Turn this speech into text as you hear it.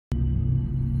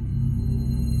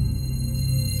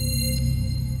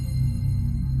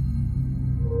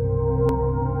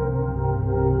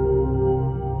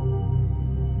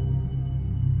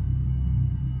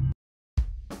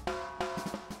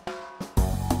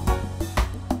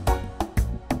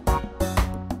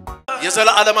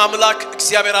የዘላለም አምላክ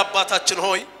እግዚአብሔር አባታችን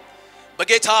ሆይ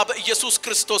በጌታ በኢየሱስ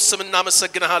ክርስቶስ ስም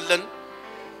እናመሰግንሃለን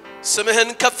ስምህን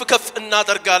ከፍ ከፍ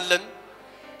እናደርጋለን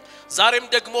ዛሬም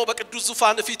ደግሞ በቅዱስ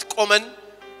ዙፋን ፊት ቆመን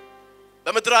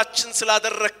በመድራችን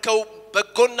ስላደረከው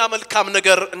በጎና መልካም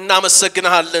ነገር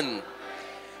እናመሰግንሃለን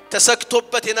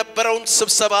ተሰክቶበት የነበረውን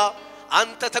ስብሰባ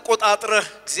አንተ ተቆጣጥረህ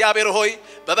እግዚአብሔር ሆይ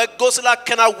በበጎ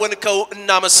ስላከናወንከው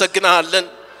እናመሰግንሃለን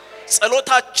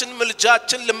ጸሎታችን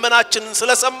ምልጃችን ልመናችንን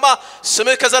ስለሰማ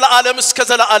ስምህ ከዘላለም እስከ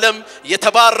ዘላለም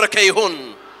የተባረከ ይሁን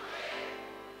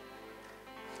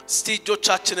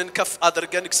ስቲጆቻችንን ከፍ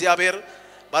አድርገን እግዚአብሔር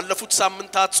ባለፉት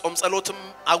ሳምንታት ጾም ጸሎትም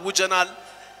አውጀናል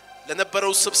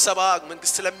ለነበረው ስብሰባ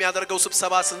መንግስት ለሚያደርገው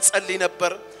ስብሰባ ስንጸልይ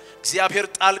ነበር እግዚአብሔር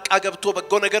ጣልቃ ገብቶ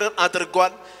በጎ ነገርን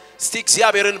አድርጓል እስቲ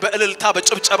እግዚአብሔርን በእልልታ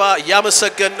በጭብጨባ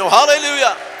ያመሰገን ነው ሃሌሉያ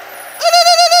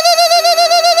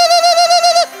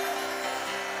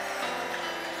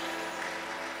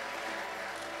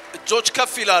እጆች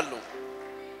ከፍ ይላሉ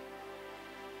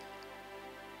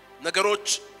ነገሮች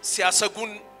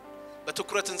ሲያሰጉን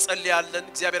በትኩረት እንጸልያለን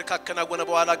እግዚአብሔር ካከናወነ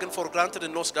በኋላ ግን ፎር ግራንትድ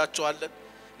እንወስዳቸዋለን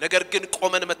ነገር ግን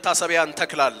ቆመን መታሰቢያ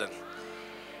እንተክላለን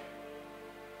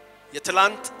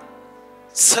የትላንት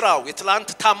ስራው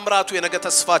የትላንት ታምራቱ የነገ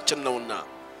ተስፋችን ነውና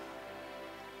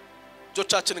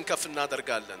እጆቻችንን ከፍ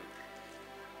እናደርጋለን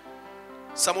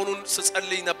ሰሞኑን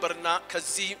ስጸልይ ነበርና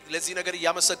ከዚህ ለዚህ ነገር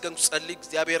ያመሰገንኩ ጸልይ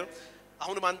እግዚአብሔር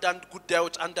አሁንም አንዳንድ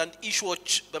ጉዳዮች አንዳንድ ኢሹዎች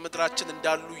በመድራችን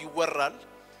እንዳሉ ይወራል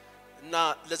እና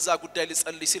ለዛ ጉዳይ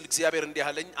ልጸልይ ሲል እግዚአብሔር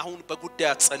እንዲያለኝ አሁን በጉዳይ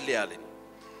አትጸልያለኝ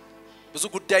ብዙ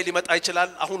ጉዳይ ሊመጣ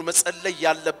ይችላል አሁን መጸለይ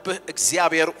ያለብህ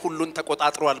እግዚአብሔር ሁሉን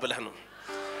ተቆጣጥሯል ብለህ ነው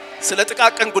ስለ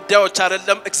ጥቃቅን ጉዳዮች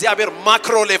አይደለም እግዚአብሔር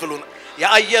ማክሮ ሌቭሉን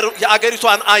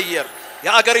የአገሪቷን አየር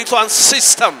የአገሪቷን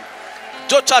ሲስተም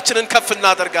ጆቻችንን ከፍ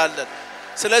እናደርጋለን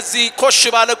ስለዚህ ኮሽ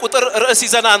ባለ ቁጥር ርዕስ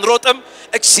ይዘና እንሮጥም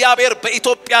እግዚአብሔር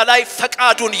በኢትዮጵያ ላይ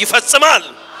ፈቃዱን ይፈጽማል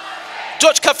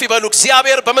ጆች ከፍ ይበሉ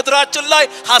እግዚአብሔር በመድራችን ላይ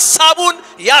ሐሳቡን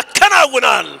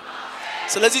ያከናውናል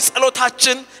ስለዚህ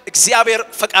ጸሎታችን እግዚአብሔር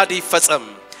ፈቃድ ይፈጽም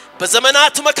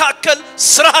በዘመናት መካከል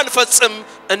ስራህን ፈጽም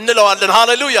እንለዋለን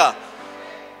ሃሌሉያ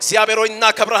እግዚአብሔር ሆይ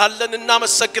እናከብርሃለን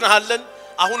እናመሰግንሃለን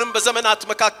አሁንም በዘመናት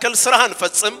መካከል ስራህን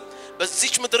ፈጽም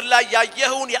በዚች ምድር ላይ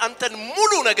ያየኸውን ያንተን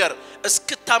ሙሉ ነገር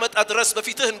እስክታመጣ ድረስ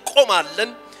በፊትህ እንቆማለን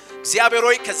እግዚአብሔር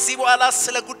ሆይ ከዚህ በኋላ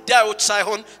ስለ ጉዳዮች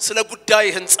ሳይሆን ስለ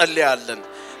ጉዳይህ እንጸልያለን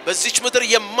በዚች ምድር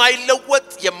የማይለወጥ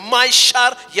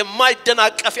የማይሻር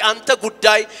የማይደናቀፍ ያንተ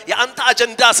ጉዳይ ያንተ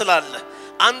አጀንዳ ስላለ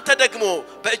አንተ ደግሞ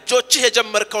በእጆችህ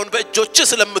የጀመርከውን በእጆችህ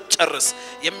ስለምትጨርስ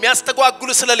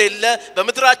የሚያስተጓጉል ስለሌለ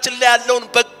በመድራችን ላይ ያለውን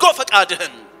በጎ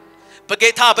ፈቃድህን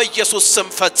በጌታ በኢየሱስ ስም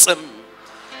ፈጽም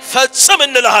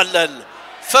እንልሃለን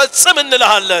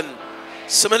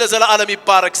ስምህ ለዘላለም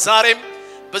ይባረክ ዛሬም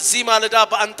በዚህ ማለዳ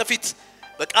በአንተ ፊት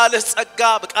በቃልህ ጸጋ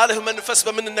በቃልህ መንፈስ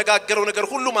በመንነጋገረው ነገር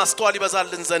ሁሉ ማስተዋል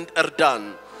ይበዛልን ዘንድ እርዳን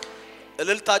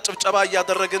እልልታ ጭብጨባ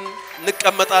ያደረግን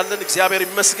እንቀመጣለን እግዚአብሔር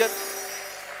ይመስገን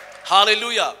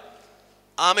ሃሌሉያ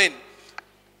አሜን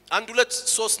አንድ ሁለት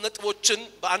ሶስት ነጥቦችን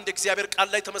በአንድ እግዚአብሔር ቃል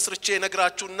ላይ ተመስርቼ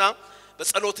ነግራችሁና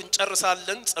በጸሎት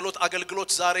እንጨርሳለን ጸሎት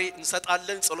አገልግሎት ዛሬ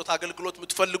እንሰጣለን ጸሎት አገልግሎት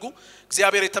ምትፈልጉ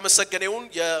እግዚአብሔር የተመሰገነውን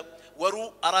የወሩ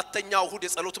አራተኛው እሁድ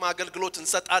የጸሎት አገልግሎት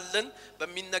እንሰጣለን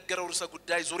በሚነገረው ርዕሰ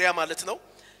ጉዳይ ዙሪያ ማለት ነው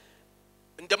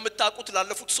እንደምታውቁት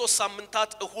ላለፉት 3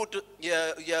 ሳምንታት እሁድ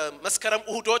የመስከረም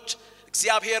እሁዶች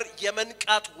እግዚአብሔር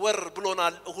የመንቃት ወር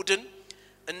ብሎናል እሁድን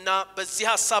እና በዚህ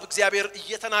ሐሳብ እግዚአብሔር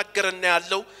እየተናገረና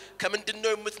ያለው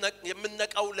ከምንድነው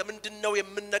የምንነቃው ለምንድነው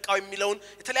የምንነቃው የሚለውን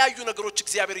የተለያዩ ነገሮች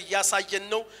እግዚአብሔር ያሳየን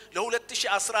ነው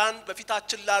ለ2011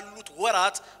 በፊታችን ላሉት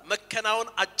ወራት መከናወን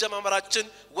አጀማመራችን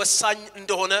ወሳኝ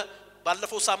እንደሆነ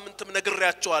ባለፈው ሳምንትም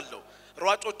ነግሬያቸዋለሁ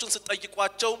ሯጮችን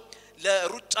ስጠይቋቸው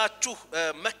ለሩጫችሁ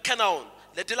መከናወን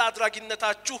ለድል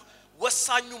አድራጊነታችሁ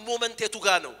ወሳኙ ሞመንት የቱጋ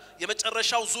ነው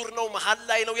የመጨረሻው ዙር ነው መሃል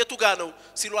ላይ ነው የቱጋ ነው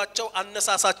ሲሏቸው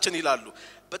አነሳሳችን ይላሉ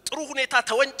በጥሩ ሁኔታ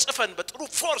ተወንጭፈን በጥሩ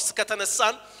ፎርስ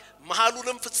ከተነሳን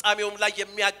መሃሉንም ፍጻሜውም ላይ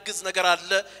የሚያግዝ ነገር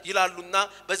አለ ይላሉና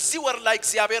በዚህ ወር ላይ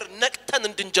እግዚአብሔር ነቅተን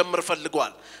እንድንጀምር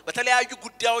ፈልጓል በተለያዩ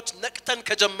ጉዳዮች ነቅተን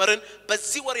ከጀመርን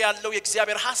በዚህ ወር ያለው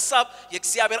የእግዚአብሔር ሐሳብ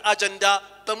የእግዚአብሔር አጀንዳ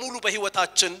በሙሉ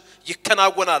በህይወታችን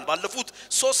ይከናወናል ባለፉት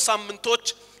 3 ሳምንቶች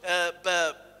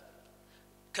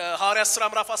ከሐዋርያት ሥራ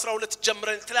ምዕራፍ 12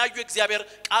 ጀምረን የተለያዩ እግዚአብሔር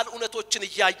ቃል ኡነቶችን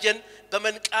ያያየን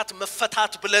በመንቃት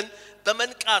መፈታት ብለን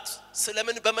በመንቃት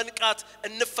ስለምን በመንቃት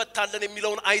እንፈታለን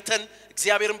የሚለውን አይተን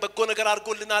እግዚአብሔርን በጎ ነገር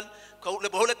አድርጎልናል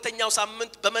በሁለተኛው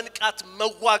ሳምንት በመንቃት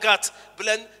መዋጋት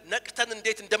ብለን ነቅተን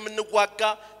እንዴት እንደምንዋጋ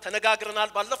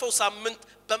ተነጋግረናል ባለፈው ሳምንት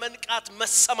በመንቃት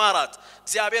መሰማራት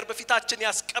እግዚአብሔር በፊታችን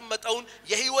ያስቀመጠውን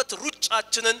የህይወት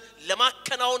ሩጫችንን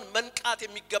ለማከናወን መንቃት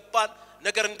የሚገባን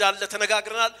ነገር እንዳለ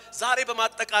ተነጋግረናል ዛሬ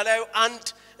በማጠቃለያው አንድ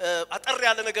አጠር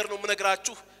ያለ ነገር ነው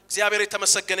ምነግራችሁ እግዚአብሔር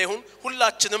የተመሰገነ ይሁን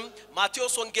ሁላችንም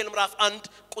ማቴዎስ ወንጌል ምዕራፍ 1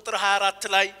 ቁጥር 24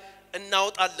 ላይ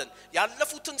እናውጣለን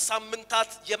ያለፉትን ሳምንታት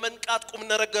የመንቃት ቁም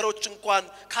ነገሮች እንኳን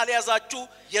ካልያዛችሁ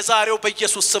የዛሬው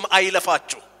በኢየሱስ ስም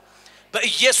አይለፋችሁ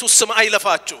በኢየሱስ ስም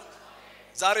አይለፋችሁ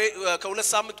ዛሬ ከሁለት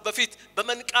ሳምንት በፊት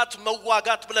በመንቃት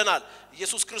መዋጋት ብለናል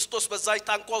ኢየሱስ ክርስቶስ በዛይ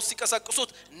ታንኳው ሲቀሰቅሱት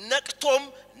ነቅቶም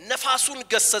ነፋሱን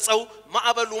ገሰጸው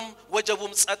ማዕበሉም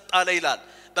ወጀቡም ጸጥ አለ ይላል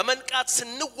በመንቃት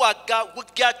ስንዋጋ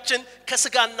ውጊያችን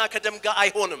ከስጋና ከደም ጋር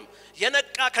አይሆንም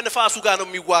የነቃ ከነፋሱ ጋር ነው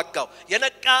የሚዋጋው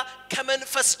የነቃ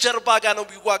ከመንፈስ ጀርባ ጋር ነው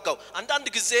የሚዋጋው አንዳንድ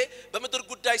ጊዜ በመድር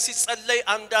ጉዳይ ሲጸለይ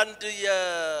አንዳንድ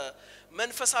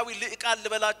መንፈሳዊ ልዕቃን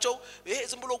ልበላቸው ይሄ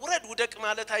ዝም ብሎ ውረድ ውደቅ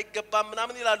ማለት አይገባም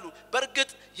ምናምን ይላሉ በርግጥ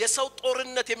የሰው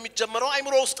ጦርነት የሚጀምረው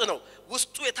አይምሮ ውስጥ ነው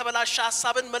ውስጡ የተበላሸ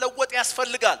ሐሳብን መለወጥ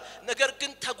ያስፈልጋል ነገር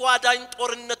ግን ተጓዳኝ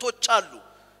ጦርነቶች አሉ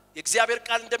የእግዚአብሔር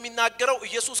ቃል እንደሚናገረው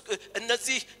ኢየሱስ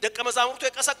እነዚህ ደቀ መዛሙርቱ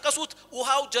የቀሰቀሱት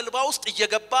ውሃው ጀልባ ውስጥ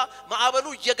እየገባ ማዕበሉ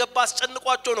እየገባ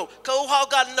አስጨንቋቸው ነው ከውሃው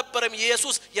ጋር አልነበረም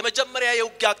ኢየሱስ የመጀመሪያ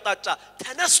የውጊያ አቅጣጫ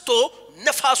ተነስቶ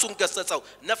ነፋሱን ገሰጸው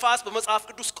ነፋስ በመጽሐፍ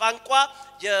ቅዱስ ቋንቋ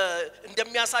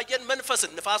እንደሚያሳየን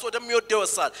መንፈስን ነፋስ ወደሚወደው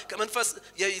ይወሳል ከመንፈስ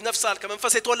ይነፍሳል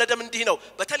ከመንፈስ የተወለደም እንዲህ ነው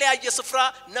በተለያየ ስፍራ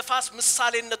ነፋስ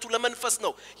ምሳሌነቱ ለመንፈስ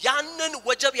ነው ያንን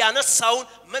ወጀብ ያነሳውን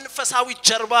መንፈሳዊ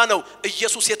ጀርባ ነው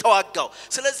ኢየሱስ የተዋጋው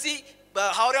ስለዚህ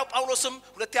በሐዋርያው ጳውሎስም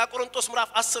ሁለተኛ ቆሮንቶስ ምዕራፍ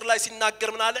 10 ላይ ሲናገር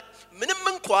ምን አለ ምንም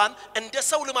እንኳን እንደ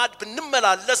ሰው ልማድ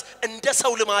ብንመላለስ እንደ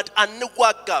ሰው ልማድ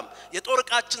አንዋጋም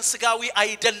የጦርቃችን ስጋዊ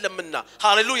አይደለምና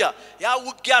ሃሌሉያ ያ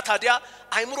ውጊያ ታዲያ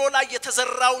አይምሮ ላይ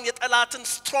የተዘራውን የጠላትን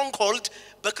ስትሮንግ ሆልድ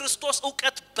በክርስቶስ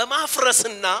ዕውቀት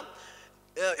በማፍረስና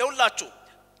ይውላችሁ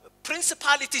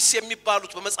ፕሪንሲፓሊቲስ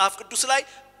የሚባሉት በመጽሐፍ ቅዱስ ላይ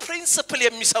ፕሪንሲፕል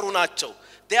የሚሰሩ ናቸው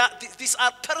these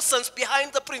are persons behind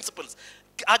the principles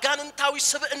አጋንንታዊ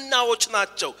ስብዕናዎች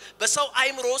ናቸው በሰው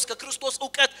አይምሮ ውስጥ ከክርስቶስ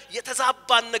ዕውቀት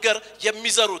የተዛባን ነገር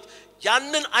የሚዘሩት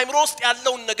ያንን አይምሮ ውስጥ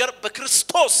ያለውን ነገር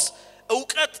በክርስቶስ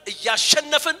ዕውቀት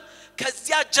ያሸነፍን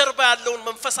ከዚያ ጀርባ ያለውን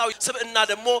መንፈሳዊ ስብዕና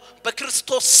ደግሞ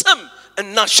በክርስቶስ ስም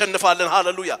እናሸንፋለን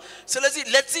ሃሌሉያ ስለዚህ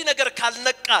ለዚህ ነገር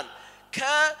ካልነቃን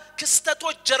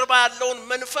ከክስተቶች ጀርባ ያለውን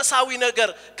መንፈሳዊ ነገር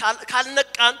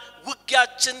ካልነቃን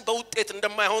ውጊያችን በውጤት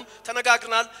እንደማይሆን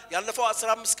ተነጋግረናል ያለፈው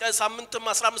 15 ቀን ሳምንትም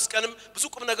 15 ቀንም ብዙ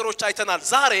ቁም ነገሮች አይተናል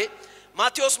ዛሬ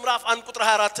ማቴዎስ ምዕራፍ 1 ቁጥር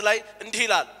 24 ላይ እንዲህ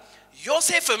ይላል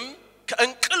ዮሴፍም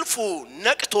ከእንቅልፉ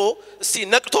ነቅቶ እስቲ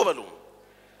ነቅቶ በሉ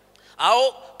አዎ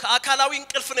ከአካላዊ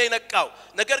እንቅልፍ ነው የነቃው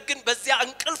ነገር ግን በዚያ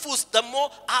እንቅልፍ ውስጥ ደግሞ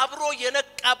አብሮ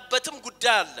የነቃበትም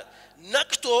ጉዳይ አለ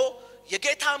ነቅቶ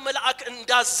የጌታ መልአክ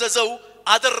እንዳዘዘው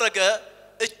አደረገ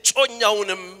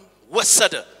እጮኛውንም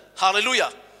ወሰደ ሃሌሉያ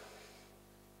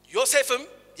ዮሴፍም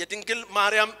የድንግል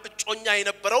ማርያም እጮኛ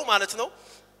የነበረው ማለት ነው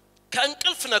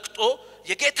ከእንቅልፍ ነቅቶ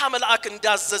የጌታ መልአክ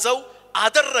እንዳዘዘው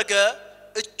አደረገ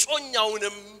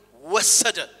እጮኛውንም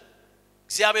ወሰደ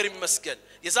እግዚአብሔር ይመስገን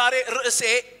የዛሬ ርዕሴ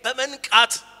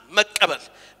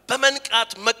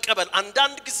በመንቃት መቀበል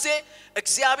አንዳንድ ጊዜ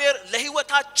እግዚአብሔር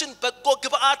ለህይወታችን በጎ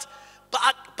ግብአት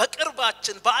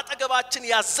በቅርባችን በአጠገባችን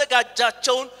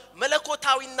ያዘጋጃቸውን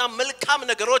መለኮታዊና መልካም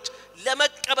ነገሮች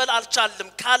ለመቀበል አልቻለም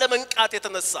ካለ መንቃት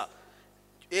የተነሳ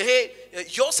ይሄ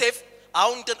ዮሴፍ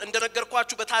አሁን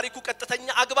እንደነገርኳችሁ በታሪኩ ቀጥተኛ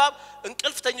አግባብ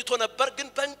እንቅልፍ ተኝቶ ነበር ግን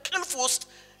በእንቅልፍ ውስጥ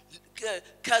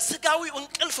ከስጋዊ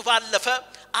እንቅልፍ ባለፈ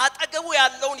አጠገቡ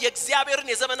ያለውን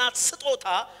የእግዚአብሔርን የዘመናት ስጦታ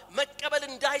መቀበል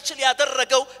እንዳይችል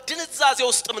ያደረገው ድንዛዜ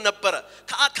ውስጥም ነበር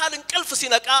ከአካል እንቅልፍ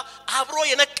ሲነቃ አብሮ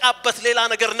የነቃበት ሌላ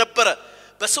ነገር ነበር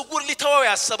በስውር ሊተወው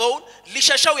ያሰበውን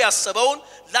ሊሸሸው ያሰበውን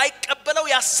ላይቀበለው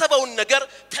ያሰበውን ነገር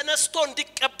ተነስቶ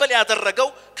እንዲቀበል ያደረገው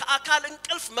ከአካል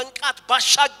እንቅልፍ መንቃት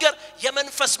ባሻገር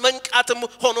የመንፈስ መንቃትም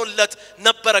ሆኖለት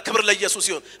ነበር ክብር ለኢየሱስ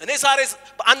ይሁን እኔ ዛሬ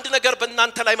በአንድ ነገር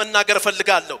በእናንተ ላይ መናገር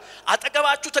ፈልጋለሁ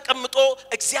አጠገባችሁ ተቀምጦ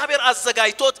እግዚአብሔር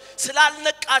አዘጋጅቶት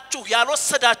ስላልነቃችሁ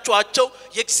ያልወሰዳችኋቸው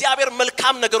የእግዚአብሔር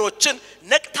መልካም ነገሮችን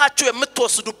ነቅታችሁ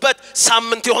የምትወስዱበት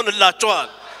ሳምንት ይሆንላችኋል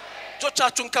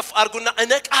ጆቻችሁን ከፍ አርጉና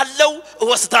እነቃለው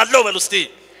እወስዳለሁ በሉ እስቲ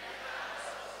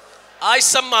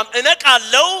አይሰማም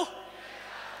እነቃለው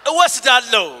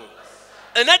እወስዳለሁ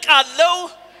እነቃለው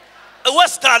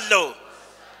እወስዳለሁ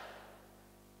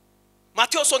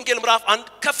ማቴዎስ ወንጌል ምዕራፍ 1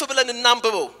 ከፍ ብለን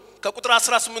እናንብበው ከቁጥር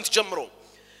 18 ጀምሮ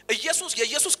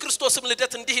የኢየሱስ ክርስቶስም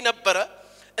ልደት እንዲህ ነበር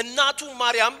እናቱ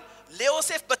ማርያም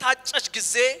ለዮሴፍ በታጨች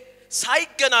ጊዜ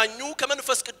ሳይገናኙ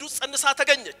ከመንፈስ ቅዱስ ጸንሳ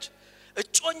ተገኘች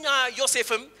እጮኛ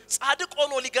ዮሴፍም ጻድቅ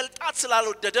ሆኖ ሊገልጣት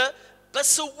ስላልወደደ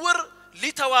በስውር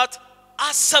ሊተዋት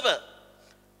አሰበ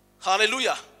ሃሌሉያ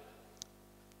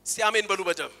ሲአሜን በሉ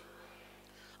በደም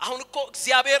አሁን እኮ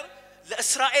እግዚአብሔር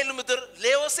ለእስራኤል ምድር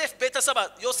ለዮሴፍ ቤተሰብ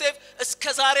ዮሴፍ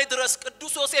እስከ ዛሬ ድረስ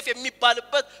ቅዱስ ዮሴፍ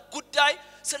የሚባልበት ጉዳይ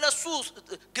ስለሱ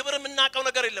ግብር ምናቀው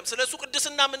ነገር የለም ስለሱ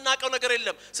ቅድስና ምናቀው ነገር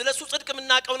የለም ስለሱ ጽድቅ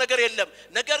ምናቀው ነገር የለም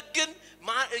ነገር ግን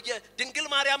ድንግል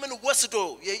ማርያምን ወስዶ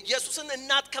ኢየሱስን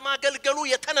እናት ከማገልገሉ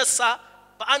የተነሳ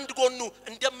በአንድ ጎኑ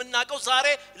እንደምናቀው ዛሬ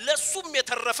ለሱም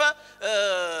የተረፈ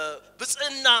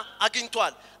ብጽዕና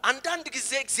አግኝቷል አንዳንድ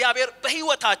ጊዜ እግዚአብሔር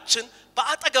በህይወታችን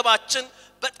በአጠገባችን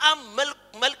በጣም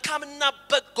መልካምና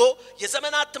በጎ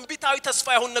የዘመናት ትንቢታዊ ተስፋ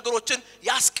የሆኑ ነገሮችን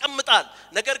ያስቀምጣል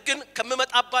ነገር ግን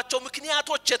ከመመጣባቸው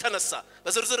ምክንያቶች የተነሳ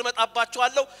በዝርዝር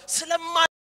መጣባቸዋለሁ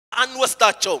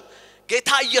ስለማንወስዳቸው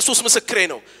ጌታ ኢየሱስ ምስክሬ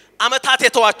ነው አመታት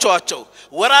የተዋቸዋቸው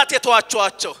ወራት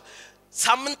የተዋቸዋቸው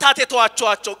ሳምንታት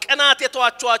የተዋቸዋቸው ቀናት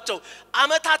የተዋቸዋቸው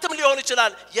አመታትም ሊሆን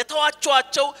ይችላል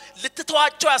የተዋቸዋቸው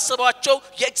ልትተዋቸው ያሰባቸው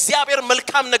የእግዚአብሔር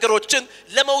መልካም ነገሮችን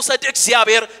ለመውሰድ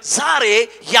እግዚአብሔር ዛሬ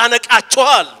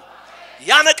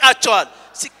ያነቃቸዋል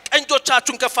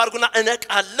ሲቀንጆቻችሁን ከፍ አድርጉና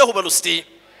እነቃለሁ በሉ እስቲ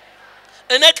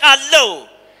እነቃለሁ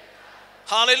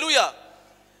ሃሌሉያ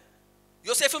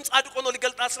ዮሴፍም ጻድቅ ሆኖ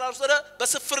ሊገልጣት ስላልወሰደ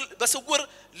በስውር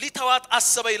ሊተዋት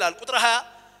አሰበ ይላል ቁጥር 20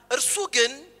 እርሱ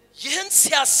ግን ይህን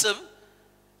ሲያስብ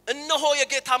እነሆ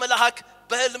የጌታ መልአክ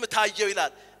በህልም ታየው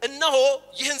ይላል እነሆ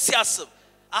ይህን ሲያስብ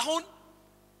አሁን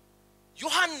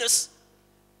ዮሐንስ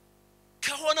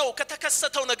ከሆነው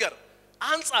ከተከሰተው ነገር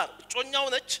አንፃር ጮኛው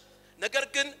ነች ነገር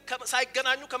ግን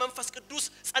ሳይገናኙ ከመንፈስ ቅዱስ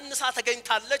ጸንሳ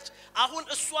ተገኝታለች አሁን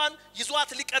እሷን ይዟት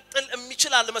ሊቀጥል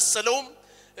የሚችል አልመሰለውም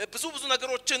ብዙ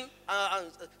ነገሮችን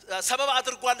ሰበብ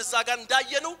አድርጓል እዛ ጋር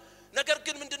እንዳየነው ነገር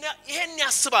ግን ምንድነው ይሄን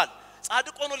ያስባል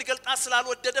ጻድቅ ሆኖ ሊገልጣት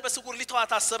ስላልወደደ በስውር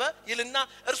ሊተዋት አሰበ ይልና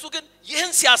እርሱ ግን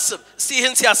ይህን ሲያስብ እስቲ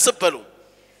ይህን ሲያስብ በሉ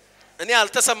እኔ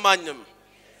አልተሰማኝም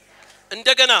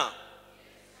እንደገና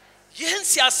ይህን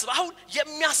ሲያስብ አሁን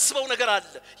የሚያስበው ነገር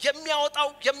አለ የሚያወጣው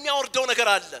የሚያወርደው ነገር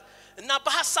አለ እና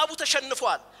በሐሳቡ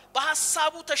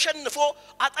ተሸንፎ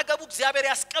አጠገቡ እግዚአብሔር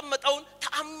ያስቀመጠውን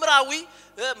ተአምራዊ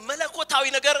መለኮታዊ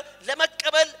ነገር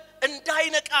ለመቀበል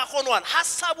እንዳይነቃ ሆኗል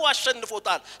ሐሳቡ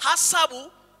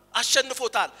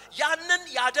አሸንፎታል ያንን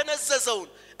ያደነዘዘውን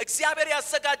እግዚአብሔር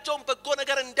ያዘጋጀውን በጎ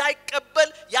ነገር እንዳይቀበል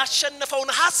ያሸነፈውን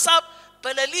ሐሳብ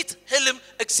በሌሊት ህልም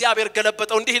እግዚአብሔር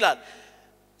ገለበጠው እንዲህ ይላል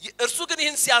እርሱ ግን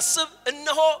ይህን ሲያስብ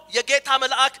እነሆ የጌታ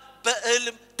መልአክ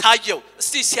በህልም ታየው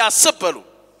እስቲ ሲያስብ በሉ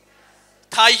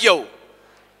ታየው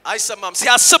አይሰማም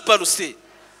ሲያስብ በሉ እስቲ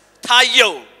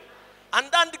ታየው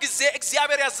አንዳንድ ጊዜ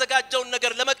እግዚአብሔር ያዘጋጀውን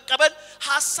ነገር ለመቀበል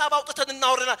ሐሳብ አውጥተን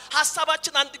እናወራና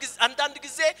ሐሳባችን አንዳንድ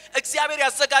ጊዜ እግዚአብሔር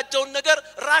ያዘጋጀውን ነገር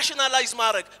ራሽናላይዝ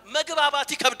ማድረግ መግባባት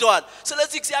ይከብደዋል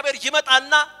ስለዚህ እግዚአብሔር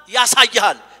ይመጣና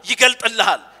ያሳያል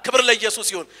ይገልጥልሃል ክብር ለኢየሱስ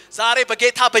ይሁን ዛሬ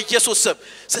በጌታ በኢየሱስ ስም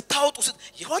ስታወጡ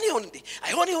ይሆን እንዴ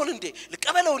አይሆን እንዴ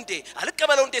ልቀበለው እንዴ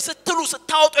አልቀበለው እንዴ ስትሉ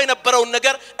ስታወጡ የነበረውን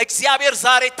ነገር እግዚአብሔር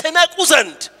ዛሬ ትነቁ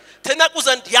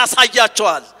ዘንድ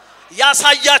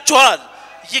ያሳያቸዋል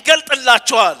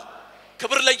ይገልጥላቸዋል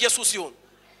ክብር ለኢየሱስ ይሁን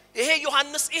ይሄ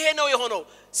ዮሐንስ ይሄ ነው የሆነው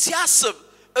ሲያስብ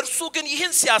እርሱ ግን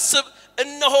ይህን ሲያስብ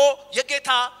እነሆ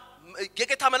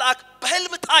የጌታ መልአክ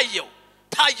በህልም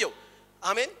ታየው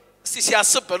አሜን እስቲ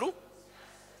ሲያስብ በሉ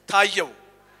ታየው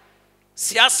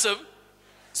ሲያስብ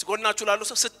ሲጎናችሁ ላሉ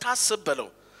ሰው ስታስብ በለው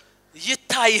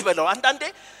ይታይ በለው አንዳንዴ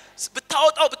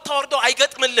ብታወርደው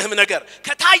አይገጥምልህም ነገር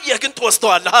ከታየህ ግን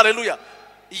ተወስተዋለህ ሃሌሉያ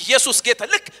ኢየሱስ ጌታ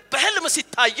ልክ በህልም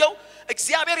ሲታየው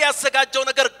እግዚአብሔር ያዘጋጀው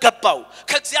ነገር ገባው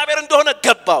ከእግዚአብሔር እንደሆነ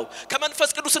ገባው ከመንፈስ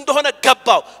ቅዱስ እንደሆነ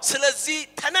ገባው ስለዚህ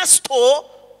ተነስቶ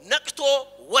ነቅቶ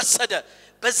ወሰደ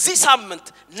በዚህ ሳምንት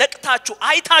ነቅታችሁ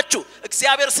አይታችሁ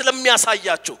እግዚአብሔር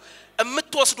ስለሚያሳያችሁ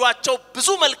እምትወስዷቸው ብዙ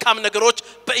መልካም ነገሮች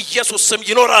በኢየሱስ ስም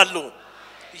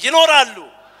ይኖራሉ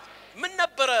ምን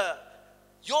ነበር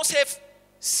ዮሴፍ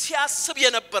ሲያስብ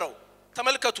የነበረው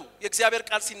ተመልከቱ የእግዚአብሔር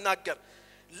ቃል ሲናገር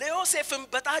ለዮሴፍም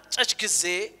በታጨች ጊዜ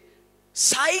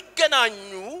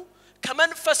ሳይገናኙ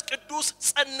ከመንፈስ ቅዱስ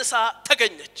ጸንሳ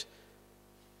ተገኘች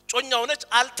ጮኛው ነች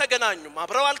አልተገናኙም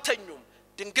አብረው አልተኙም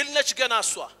ድንግል ነች ገና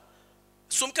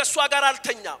እሱም ከሷ ጋር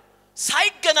አልተኛም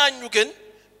ሳይገናኙ ግን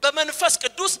በመንፈስ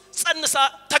ቅዱስ ጸንሳ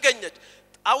ተገኘች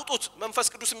አውጡት መንፈስ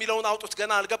ቅዱስ የሚለውን አውጡት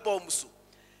ገና አልገባውም እሱ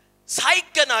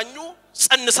ሳይገናኙ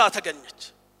ጸንሳ ተገኘች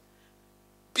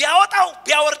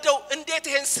ቢያወርደው እንዴት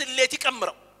ይሄን ስሌት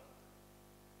ይቀምረው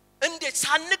እንዴት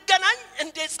ሳንገናኝ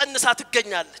እንዴት ጸንሳ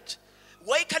ትገኛለች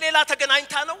ወይ ከሌላ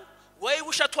ተገናኝታ ነው ወይ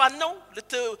ውሸቷን ነው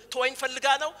ልትወይን ፈልጋ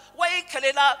ነው ወይ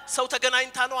ከሌላ ሰው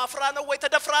ተገናኝታ ነው አፍራ ነው ወይ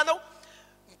ተደፍራ ነው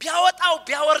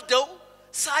ቢያወርደው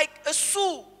እሱ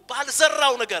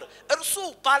ባልዘራው ነገር እርሱ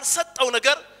ባልሰጠው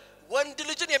ነገር ወንድ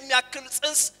ልጅን የሚያክል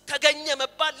ጽንስ ተገኘ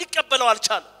መባል ሊቀበለው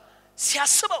አልቻለም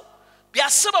ሲያስበው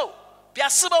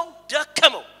ቢያስበው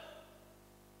ደከመው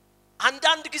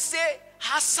አንዳንድ ጊዜ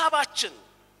ሐሳባችን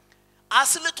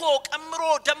አስልቶ ቀምሮ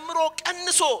ደምሮ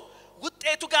ቀንሶ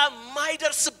ውጤቱ ጋር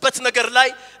ማይደርስበት ነገር ላይ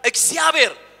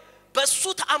እግዚአብሔር በሱ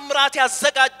ተአምራት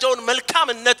ያዘጋጀውን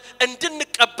መልካምነት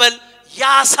እንድንቀበል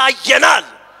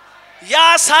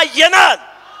ያሳየናል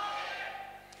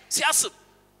ሲያስብ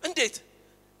እንዴት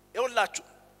ይውላችሁ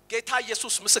ጌታ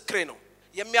ኢየሱስ ምስክሬ ነው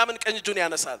የሚያምን ቀኝ እጁን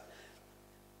ያነሳል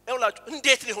ይውላችሁ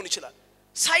እንዴት ሊሆን ይችላል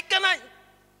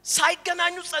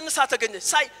ሳይገናኙ ጸንሳ ተገኘች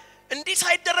እንዲህ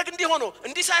ሳይደረግ እንዲህ ሆኖ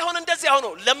እንዲህ ሳይሆን እንደዚህ ሆኖ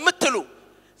ለምትሉ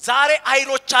ዛሬ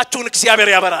አይኖቻችሁን እግዚአብሔር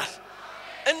ያበራል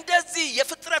እንደዚህ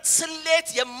የፍጥረት ስሌት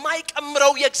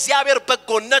የማይቀምረው የእግዚአብሔር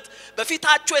በጎነት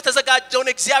በፊታችሁ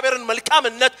የተዘጋጀውን እግዚአብሔርን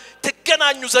መልካምነት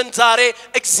ትገናኙ ዘንድ ዛሬ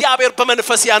እግዚአብሔር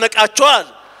በመንፈስ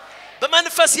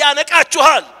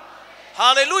ያነቃችኋል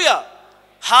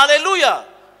ሃሌሉያ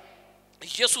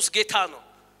ኢየሱስ ጌታ ነው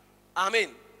አሜን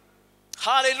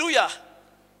ሃሌሉያ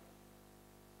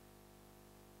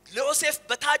ለዮሴፍ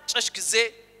በታጨሽ ጊዜ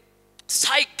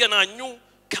ሳይገናኙ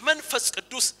ከመንፈስ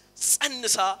ቅዱስ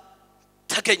ጸንሳ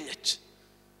ተገኘች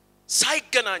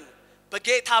ሳይገናኙ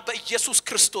በጌታ በኢየሱስ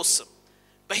ክርስቶስ ስም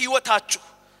በህይወታችሁ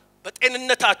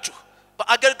በጤንነታችሁ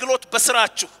በአገልግሎት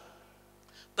በስራችሁ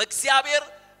በእግዚአብሔር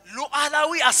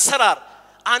ሉዓላዊ አሰራር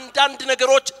አንዳንድ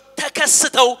ነገሮች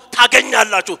ተከስተው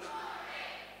ታገኛላችሁ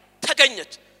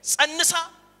ተገኘች ጸንሳ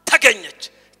ተገኘች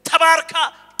ተባርካ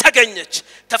ተገኘች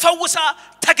ተፈውሳ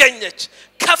ተገኘች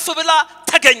ከፍ ብላ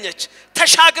ተገኘች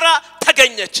ተሻግራ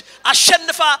ተገኘች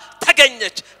አሸንፋ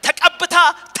ተገኘች ተቀብታ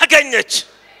ተገኘች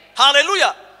ሃሌሉያ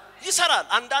ይሰራል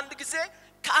አንዳንድ ጊዜ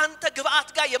ከአንተ ግብአት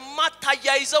ጋር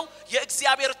የማታያይዘው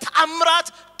የእግዚአብሔር ተአምራት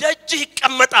ደጅህ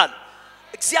ይቀመጣል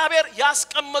እግዚአብሔር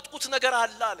ያስቀመጥኩት ነገር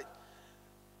አለ አለኝ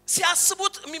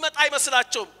ሲያስቡት የሚመጣ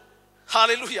አይመስላቸውም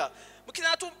ሃሌሉያ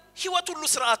ምክንያቱም ህይወት ሁሉ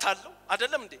ስርዓት አለው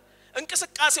አይደለም እንዴ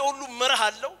እንቅስቃሴ ሁሉ መርህ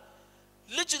አለው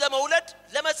ልጅ ለመውለድ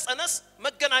ለመጸነስ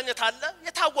መገናኘት አለ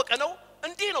የታወቀ ነው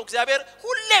እንዲህ ነው እግዚአብሔር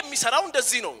ሁሌ የሚሰራው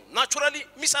እንደዚህ ነው ናቹራሊ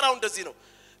የሚሰራው እንደዚህ ነው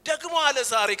ደግሞ አለ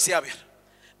ዛሬ እግዚአብሔር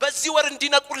በዚህ ወር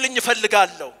እንዲነቁልኝ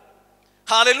ይፈልጋለሁ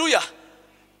ሃሌሉያ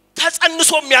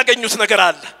ተጸንሶ የሚያገኙት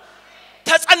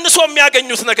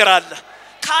ነገር አለ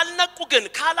ካልነቁ ግን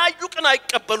ካላዩ ግን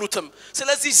አይቀበሉትም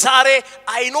ስለዚህ ዛሬ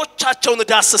አይኖቻቸውን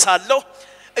ዳስሳለሁ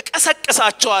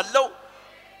እቀሰቅሳቸዋለሁ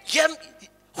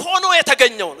ሆኖ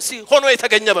የተገኘውን ሆኖ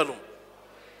የተገኘ በሉ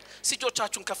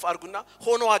ሲጆቻችሁን ከፍ አድርጉና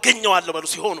ሆኖ አገኘዋለሁ በሉ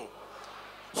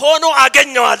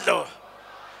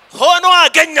ሆኖ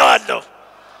አገኘዋለሁ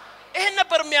ይሄን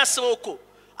ነበር የሚያስበው እኮ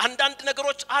አንዳንድ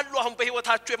ነገሮች አሉ አሁን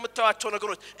በህይወታችሁ የምታዩአቸው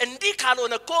ነገሮች እንዲህ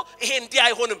ካልሆነ እኮ ይሄ እንዲህ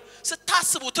አይሆንም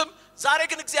ስታስቡትም ዛሬ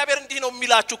ግን እግዚአብሔር እንዲህ ነው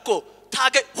የሚላችሁ እኮ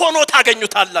ሆኖ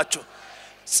ታገኙታላችሁ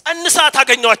ጸንሳ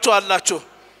ታገኙዋቸዋላችሁ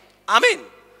አሜን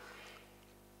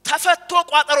ተፈቶ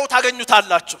ቋጠሮ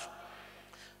ታገኙታላችሁ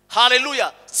ሃሌሉያ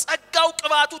ጸጋው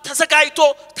ቅባቱ ተዘጋጅቶ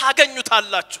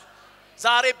ታገኙታላችሁ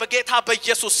ዛሬ በጌታ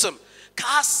በኢየሱስ ስም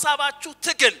ከሐሳባችሁ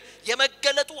ትግል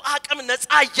የመገለጡ አቅም ነፃ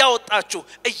ያወጣችሁ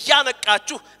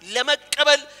እያነቃችሁ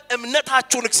ለመቀበል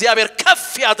እምነታችሁን እግዚአብሔር ከፍ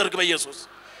ያድርግ በኢየሱስ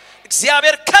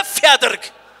እግዚአብሔር ከፍ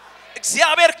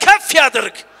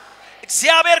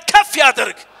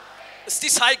ያድርግ እስቲ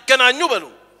ሳይገናኙ በሉ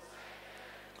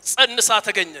ጸንሳ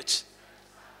ተገኘች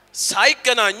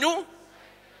ሳይገናኙ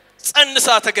ጸንሳ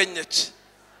ተገኘች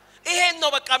ይሄን ነው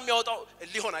በቃ የሚያወጣው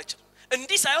ሊሆን አይችልም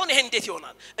እንዲህ ሳይሆን ይሄ እንዴት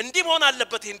ይሆናል እንዲህ መሆን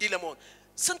አለበት እንዲህ ለመሆን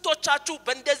ስንቶቻችሁ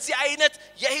በእንደዚህ አይነት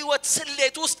የህይወት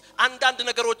ስሌት ውስጥ አንዳንድ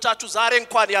ነገሮቻችሁ ዛሬ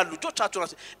እንኳን ያሉ ልጆቻችሁ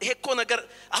ናቸው ይሄ እኮ ነገር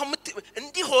አሁን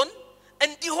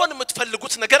እንዲሆን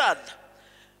የምትፈልጉት ነገር አለ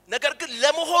ነገር ግን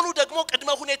ለመሆኑ ደግሞ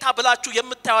ቅድመ ሁኔታ ብላችሁ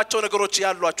የምታዩአቸው ነገሮች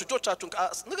ያሏችሁ ልጆቻችሁን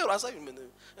ነገሩ አሳዩ ምን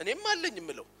እኔም አለኝ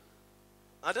የምለው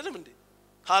አይደለም እንዴ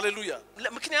ሃሌሉያ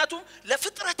ምክንያቱም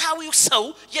ለፍጥረታዊው ሰው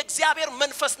የእግዚአብሔር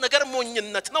መንፈስ ነገር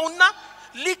ሞኝነት ነውና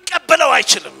ሊቀበለው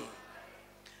አይችልም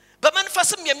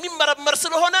በመንፈስም የሚመረመር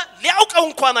ስለሆነ ሊያውቀው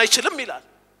እንኳን አይችልም ይላል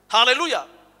ሃሌሉያ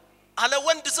አለ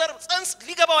ወንድ ዘር ጽንስ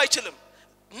ሊገባው አይችልም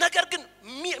ነገር ግን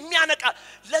የሚያነቃ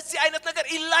ለዚህ አይነት ነገር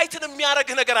ኢንላይትን የሚያረግ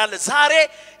ነገር አለ ዛሬ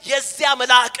የዚያ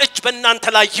መልአክ እጅ በእናንተ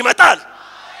ላይ ይመጣል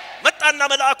መጣና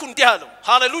መልአኩ እንዲህ አለው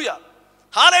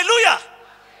ሃሌሉያ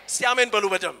ሲያመን በሉ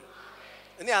በደም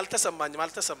እኔ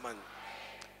አልተሰማኝም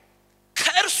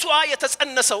ከእርሷ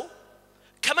የተጸነሰው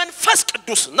ከመንፈስ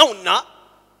ቅዱስ ነውና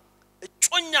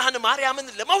እጮኛህን ማርያምን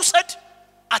ለመውሰድ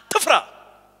አትፍራ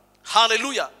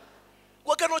ሃሌሉያ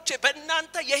ወገኖቼ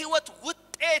በእናንተ የህይወት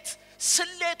ውጤት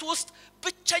ስሌት ውስጥ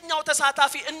ብቸኛው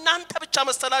ተሳታፊ እናንተ ብቻ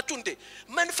መስተላችሁ እንዴ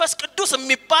መንፈስ ቅዱስ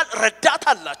የሚባል ረዳት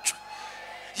አላችሁ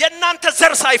የናንተ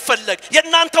ዘር ሳይፈልግ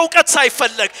የናንተ ዕውቀት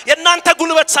ሳይፈልግ የናንተ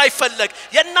ጉልበት ሳይፈልግ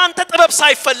የናንተ ጥበብ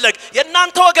ሳይፈልግ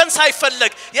የናንተ ወገን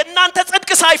ሳይፈልግ የናንተ ጽድቅ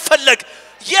ሳይፈልግ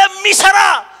የሚሰራ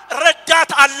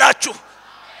ረዳት አላችሁ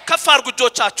ከፍ አድርጉ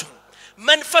እጆቻችሁን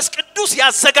መንፈስ ቅዱስ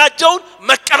ያዘጋጀውን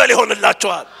መቀበል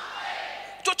ይሆንላችኋል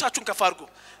እጆቻችሁን ከፍ አድርጉ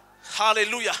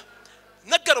ሃሌሉያ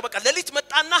ነገረው በቃ ለሊት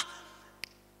መጣና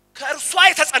ከእርሷ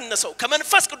የተጸነሰው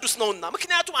ከመንፈስ ቅዱስ ነውና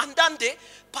ምክንያቱም አንዳንዴ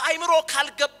በአይምሮ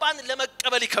ካልገባን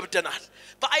ለመቀበል ይከብደናል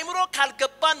በአይምሮ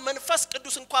ካልገባን መንፈስ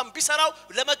ቅዱስ እንኳን ቢሰራው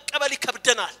ለመቀበል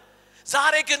ይከብደናል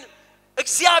ዛሬ ግን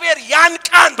እግዚአብሔር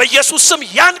ያንቃን በኢየሱስ ስም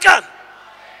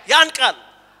ያንቃን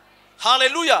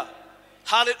ሃሌሉያ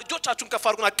እጆቻችሁን ከፍ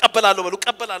አድርጉና እቀበላለሁ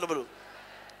በሉ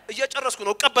እየጨረስኩ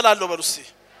ነው እቀበላለሁ በሉ እስቲ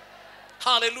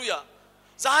ሃሌሉያ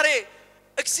ዛሬ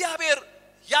እግዚአብሔር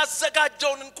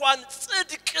ያዘጋጀውን እንኳን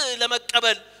ጽድቅ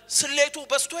ለመቀበል ስሌቱ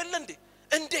በስቶ የለ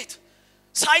እንዴት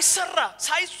ሳይሰራ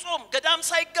ሳይጾም ገዳም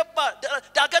ሳይገባ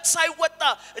ዳገት ሳይወጣ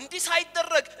እንዲ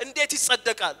ሳይደረግ እንዴት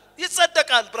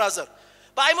ይጸደቃል ብራዘር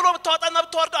በአይምሮ ብታወጣና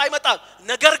ብትወርድ አይመጣም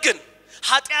ነገር ግን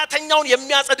ኃጢአተኛውን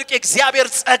የሚያጸድቅ የእግዚአብሔር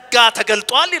ጸጋ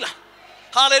ተገልጧል ይላል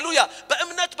ሃሌሉያ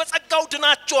በእምነት በጸጋው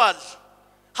ድናቸዋል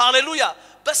ሃሌሉያ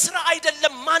በስራ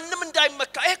አይደለም ማንንም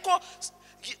እንዳይመካ እኮ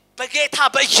በጌታ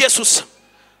በኢየሱስ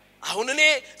አሁን እኔ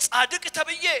ጻድቅ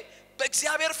ተብዬ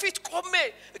በእግዚአብሔር ፊት ቆሜ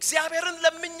እግዚአብሔርን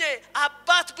ለምኜ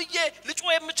አባት ብዬ ልጮ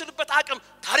የምችልበት አቅም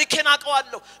ታሪኬን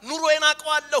አቀዋለሁ ኑሮዬን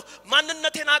አቀዋለሁ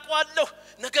ማንነቴን አቀዋለሁ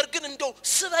ነገር ግን እንደው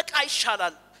ስበቃ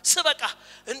ይሻላል ስበቃ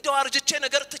እንደው አርጅቼ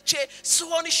ነገር ትቼ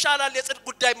ስሆን ይሻላል የጽድቅ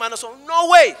ጉዳይ ማነሰው ኖ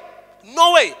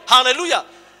ዌይ ሃሌሉያ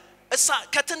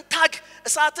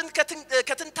እሳትን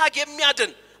ከትንታግ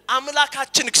የሚያድን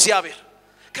አምላካችን እግዚአብሔር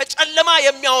ከጨለማ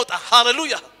የሚያወጣ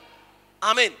ሃሌሉያ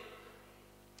አሜን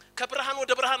ከብርሃን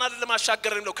ወደ ብርሃን አይደለም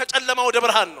ማሻገርም ነው ከጨለማ ወደ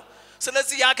ብርሃን ነው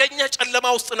ስለዚህ ያገኘህ ጨለማ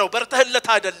ውስጥ ነው በርተህለት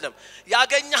አይደለም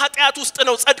ያገኘህ ኃጢያት ውስጥ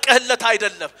ነው ጸድቀህለት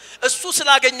አይደለም እሱ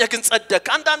ስላገኘህ ግን ጸደቅ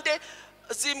አንዳንዴ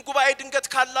እዚህም ጉባኤ ድንገት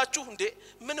ካላችሁ እንዴ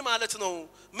ምን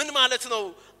ማለት ነው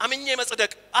አምኜ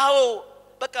መጽደቅ አዎ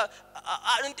በቃ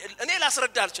እኔ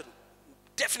ላስረዳ አልችልም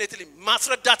ዴፊኒትሊ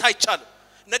ማስረዳት አይቻልም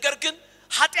ነገር ግን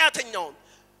ኃጢያተኛውን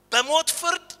በሞት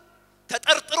ፍርድ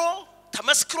ተጠርጥሮ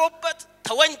ተመስክሮበት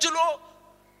ተወንጅሎ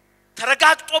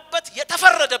ተረጋግጦበት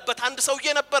የተፈረደበት አንድ ሰውዬ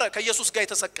ነበር ከኢየሱስ ጋር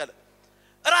የተሰቀለ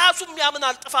ራሱም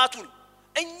ያምናል ጥፋቱን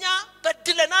እኛ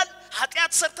በድለናል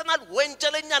ኃጢያት ሰርተናል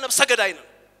ወንጀለኛ ነፍሰ ገዳይ ነን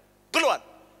ብሏል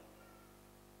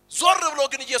ዞር ብሎ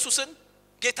ግን ኢየሱስን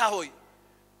ጌታ ሆይ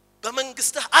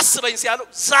በመንግስትህ አስበኝ ሲያለው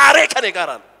ዛሬ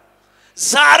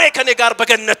ከኔ ጋር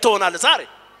በገነት ትሆናለህ ዛሬ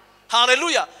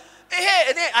ሃሌሉያ ይሄ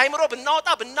እኔ አይምሮ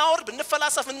ብናወርድ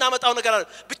ብንፈላሰፍ እናመጣው ነገር አለ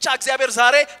ብቻ እግዚአብሔር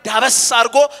ዛሬ ዳበስ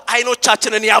አርጎ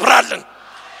አይኖቻችንን ያብራልን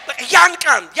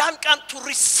ያንቃን to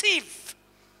receive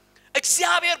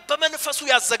እግዚአብሔር በመንፈሱ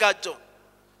ያዘጋጀው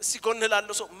እስቲ ጎን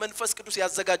ላለው ሰው መንፈስ ቅዱስ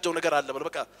ያዘጋጀው ነገር አለ በል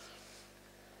በቃ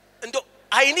እንዶ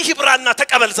አይንህ ይብራና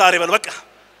ተቀበል ዛሬ በል በቃ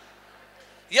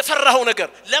የፈራው ነገር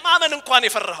ለማመን እንኳን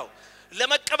የፈራው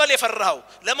ለመቀበል የፈራው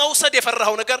ለመውሰድ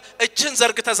የፈራው ነገር እጅን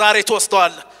ዘርግተ ዛሬ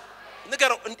ተወስተዋለህ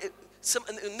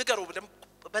ንገረው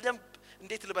በደም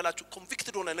እንዴት ልበላችሁ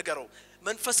ኮንቪክትድ ሆነ ንገረው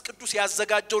መንፈስ ቅዱስ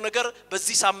ያዘጋጀው ነገር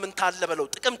በዚህ ሳምንት አለ በለው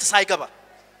ጥቅምት ሳይገባ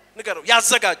ንገረው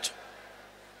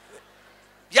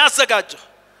ያዘጋጀው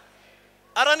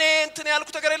አረኔ እንትን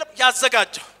ያልኩት ነገር የለም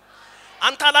ያዘጋጀው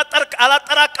አንተ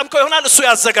አላጠራቀምከው ይሆናል እሱ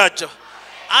ያዘጋጀው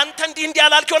አንተ እንዲህ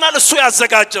ያላልከው ይሆናል እሱ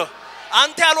ያዘጋጀው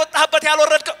አንተ ያልወጣህበት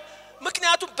ያልወረድከው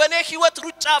ምክንያቱም በኔ ህይወት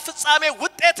ሩጫ ፍጻሜ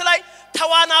ውጤት ላይ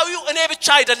ተዋናዊው እኔ ብቻ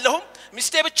አይደለሁም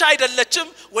ሚስቴ ብቻ አይደለችም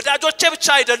ወዳጆቼ ብቻ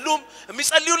አይደሉም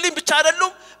የሚጸልዩልኝ ብቻ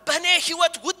አይደሉም በኔ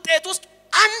ህይወት ውጤት ውስጥ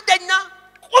አንደኛ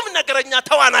ቁም ነገረኛ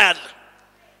ተዋናይ አለ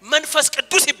መንፈስ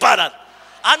ቅዱስ ይባላል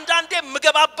አንዳንዴ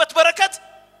ምገባበት በረከት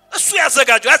እሱ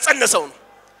ያጸነሰው ነው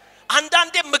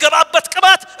አንዳንዴ ምገባበት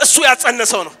ቅባት እሱ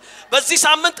ያጸነሰው ነው በዚህ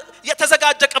ሳምንት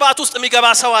የተዘጋጀ ቅባት ውስጥ የሚገባ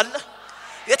ሰው አለ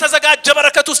የተዘጋጀ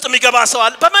በረከት ውስጥ የሚገባ ሰው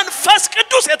አለ በመንፈስ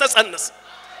ቅዱስ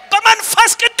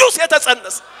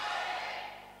የተጸነሰ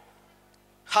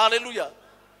ሃሌሉያ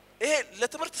ይሄ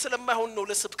ለትምህርት ስለማይሆን ነው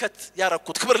ለስብከት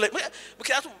ያረኩት ክብር ላይ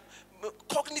ምክንያቱም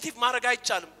ኮግኒቲቭ ማድረግ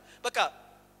አይቻልም በቃ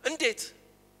እንዴት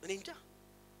እኔ እንጃ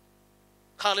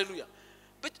ሃሌሉያ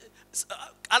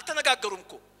አልተነጋገሩም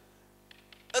እኮ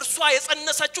እርሷ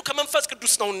የጸነሰችው ከመንፈስ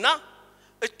ቅዱስ ነውና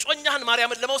እጮኛህን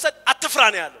ማርያምን ለመውሰድ አትፍራ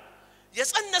ነው ያለው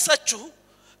የጸነሰችው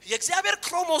የእግዚአብሔር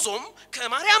ክሮሞዞም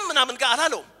ከማርያም ምናምን ጋር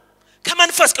አላለው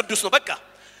ከመንፈስ ቅዱስ ነው በቃ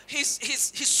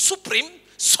he's supreme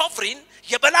sovereign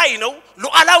የበላይ ነው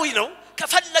ሉዓላዊ ነው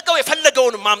ከፈለገው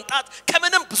የፈለገውን ማምጣት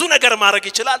ከምንም ብዙ ነገር ማድረግ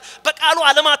ይችላል በቃሉ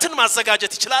ዓለማትን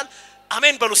ማዘጋጀት ይችላል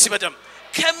አሜን በሉ ሲበደም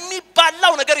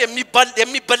ከሚባላው ነገር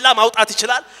የሚበላ ማውጣት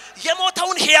ይችላል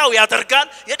የሞተውን ሕያው ያደርጋል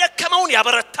የደከመውን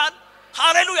ያበረታል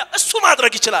ሃሌሉያ እሱ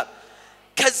ማድረግ ይችላል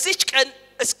ከዚች ቀን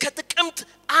እስከ ጥቅምት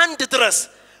 1 ድረስ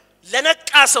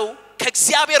ለነቃሰው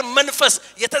ከእግዚአብሔር መንፈስ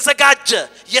የተዘጋጀ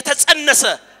የተጸነሰ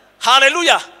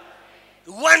ሃሌሉያ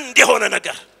ወንድ የሆነ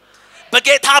ነገር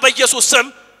በጌታ በኢየሱስ ስም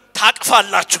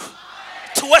ታቅፋላችሁ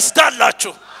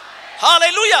ትወስዳላችሁ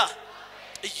ሃሌሉያ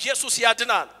ኢየሱስ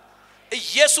ያድናል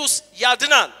ኢየሱስ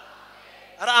ያድናል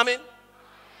አሜን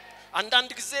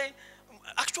አንዳንድ ጊዜ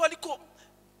አክቹአሊ እኮ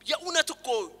የእውነት እኮ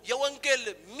የወንጌል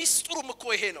ሚስጥሩም እኮ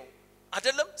ይሄ ነው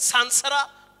አይደለም ሳንሰራ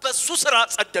በሱ ስራ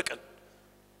ጸደቀን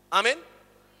አሜን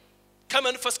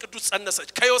ከመንፈስ ቅዱስ ጸነሰች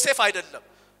ከዮሴፍ አይደለም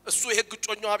እሱ የሕግ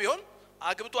ጮኛዋ ቢሆን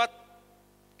አግብቷት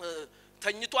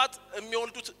ተኝቷት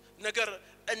የሚወልዱት ነገር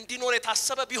እንዲኖር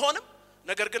የታሰበ ቢሆንም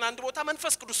ነገር ግን አንድ ቦታ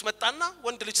መንፈስ ቅዱስ መጣና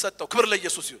ወንድ ልጅ ሰጠው ክብር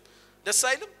ለኢየሱስ ይሁን ደስ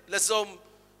አይልም ለዛውም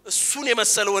እሱን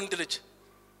የመሰለ ወንድ ልጅ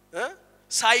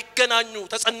ሳይገናኙ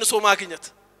ተጸንሶ ማግኘት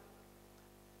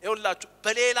ይውላችሁ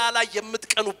በሌላ ላይ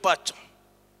የምትቀኑባቸው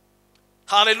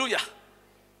ሃሌሉያ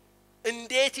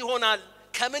እንዴት ይሆናል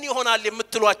ከምን ይሆናል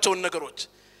የምትሏቸው ነገሮች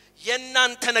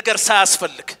የናንተ ነገር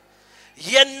ሳያስፈልግ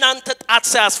የናንተ ጣት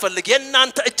ሳያስፈልግ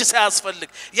የናንተ እጅ ሳያስፈልግ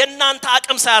የናንተ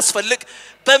አቅም ሳያስፈልግ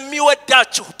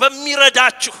በሚወዳችሁ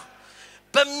በሚረዳችሁ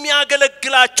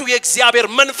በሚያገለግላችሁ የእግዚአብሔር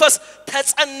መንፈስ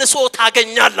ተጸንሶ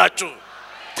ታገኛላችሁ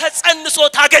ተጸንሶ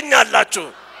ታገኛላችሁ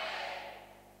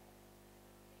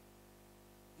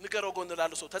ንገረው ጎን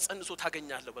ላለው ሰው ተጸንሶ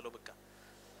ታገኛለህ በለው በቃ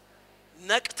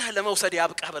ነቅተህ ለመውሰድ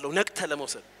ያብቃህ በለው ነቅተህ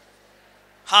ለመውሰድ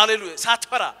ሃሌሉያ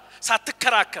ሳትፈራ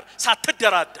ሳትከራከር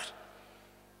ሳትደራደር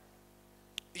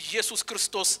ኢየሱስ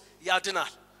ክርስቶስ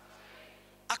ያድናል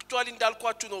አክቹአሊ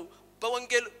እንዳልኳችሁ ነው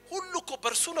በወንጌል ሁሉ እኮ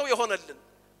በርሱ ነው የሆነልን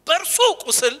በርሱ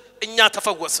ቁስል እኛ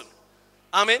ተፈወስን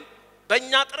አሜን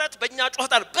በእኛ ጥረት በእኛ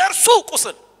ጮህታል በርሱ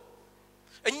ቁስል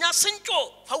እኛ ስንጮ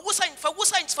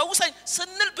ፈውሳኝ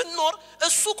ስንል ብንኖር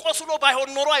እሱ ቆስሎ ባይሆን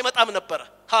ኖሮ አይመጣም ነበር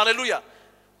ሃሌሉያ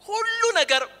ሁሉ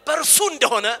ነገር በርሱ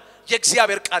እንደሆነ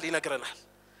የእግዚአብሔር ቃል ይነግረናል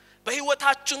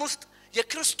በህይወታችን ውስጥ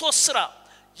የክርስቶስ ሥራ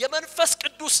የመንፈስ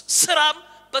ቅዱስ ሥራም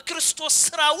በክርስቶስ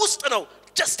ሥራ ውስጥ ነው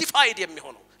ጀስቲፋይድ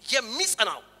የሚሆነው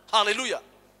የሚጸናው ሃሌሉያ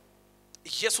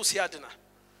ኢየሱስ ያድናል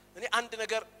እኔ አንድ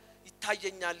ነገር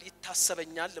ይታየኛል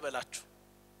ይታሰበኛል ልበላችሁ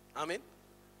አሜን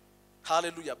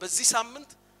ሃሌሉያ በዚህ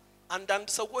ሳምንት አንዳንድ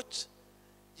ሰዎች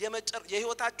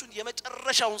የህይወታችሁን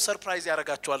የመጨረሻውን ሰርፕራይዝ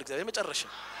ያረጋችኋል እግዚአብሔር የመጨረሻ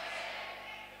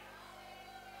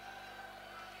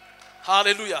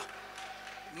ሃሌሉያ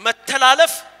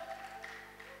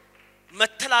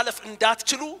መተላለፍ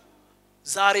እንዳትችሉ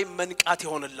ዛሬ መንቃት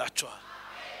ይሆንላችኋል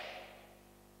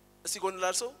እስቲ ጎን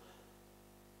ላልሰው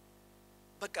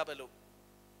በቃ በለው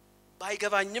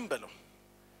ባይገባኝም በለው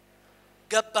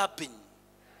ገባብኝ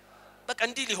በቃ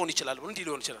እንዲህ ሊሆን ይችላል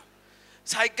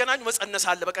ሳይገናኙ መጸነስ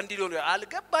አለ በቃ እንዲህ ሊሆን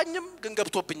አልገባኝም ግን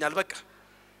ገብቶብኛል በቃ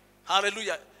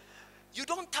ሃሌሉያ you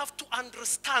don't have to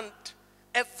understand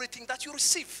everything that you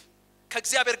receive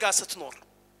ከእግዚአብሔር ጋር ስትኖር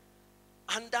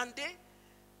አንዳንዴ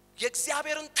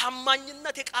የእግዚአብሔርን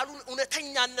ታማኝነት የቃሉን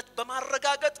እውነተኛነት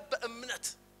በማረጋገጥ በእምነት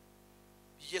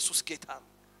ኢየሱስ ጌታ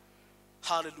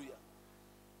ሃሌሉያ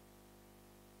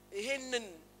ይሄንን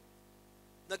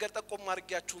ነገር ተቆም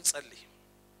ማርጊያችሁን ጸልይ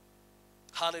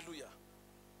ሃሌሉያ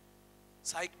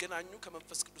ሳይገናኙ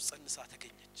ከመንፈስ ቅዱስ ጸንሳ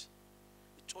ተገኘች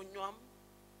እጮኛዋም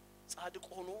ጻድቅ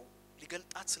ሆኖ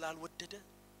ሊገልጣት ስላልወደደ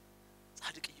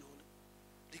ጻድቅ ይሁን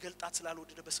ሊገልጣት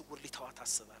ስላልወደደ በስውር ሊተዋት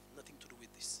አሰበ nothing to do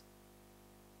with this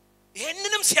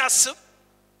ይሄንንም ሲያስብ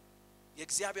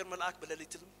የእግዚአብሔር መልአክ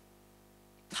በሌሊትም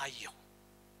ታየው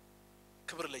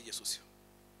ክብር ለኢየሱስ ይሁን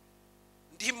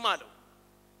እንዲህም አለው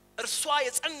እርሷ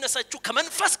የጸነሰችው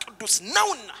ከመንፈስ ቅዱስ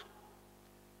ነውና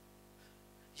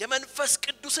የመንፈስ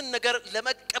ቅዱስን ነገር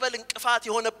ለመቀበል እንቅፋት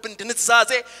የሆነብን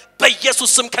ድንዛዜ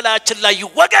በኢየሱስ ስም ከላያችን ላይ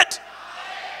ይወገድ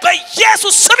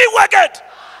በኢየሱስ ስም ይወገድ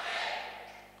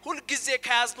ሁሉ ጊዜ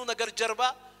ከያዝነው ነገር ጀርባ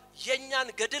የኛን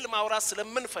ገድል ማውራት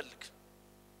ስለምንፈልግ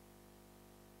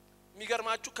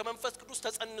የሚገርማችሁ ከመንፈስ ቅዱስ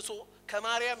ተጸንሶ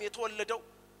ከማርያም የተወለደው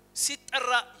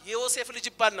ሲጠራ የዮሴፍ ልጅ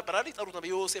ይባል ነበር አይደል ይጠሩት ነበር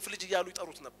የዮሴፍ ልጅ ይያሉ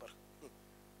ይጠሩት ነበር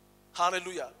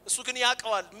ሃሌሉያ እሱ ግን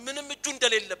ያቀዋል ምንም እጁ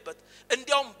እንደሌለበት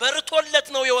እንዲያውም በርቶለት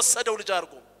ነው የወሰደው ልጅ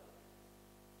አርጎ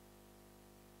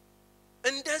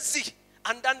እንደዚህ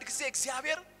አንዳንድ ጊዜ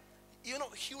እግዚአብሔር you know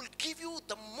he will give you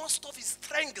the most of his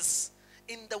strengths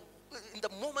in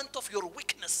the moment of your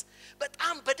weakness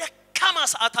በጣም በደካማ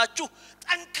ሰዓታችሁ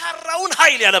ጠንካራውን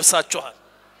ኃይል ያለብሳችኋል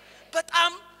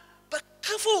በጣም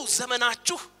በክፉ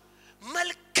ዘመናችሁ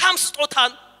መልካም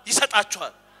ስጦታን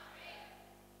ይሰጣችኋል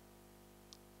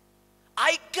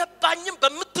አይገባኝም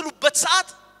በመትሉበት ሰዓት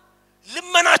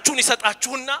ልመናችሁን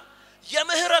ይሰጣችሁና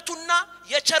የምህረቱና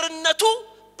የቸርነቱ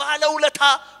ባለውለታ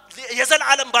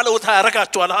የዘላለም ባለውለታ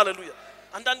ያረጋችኋል ሃሌሉያ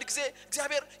አንዳንድ ጊዜ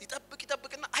እግዚአብሔር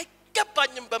ይጠብቅና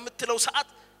አይገባኝም በመትለው ሰዓት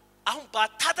አሁን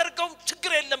ባታደርገው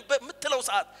ችግር የለም በመትለው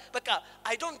ሰዓት በቃ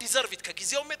I don't deserve it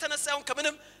ከጊዜውም የተነሳውን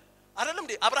ከምንም አይደለም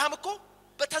እንዴ አብርሃም እኮ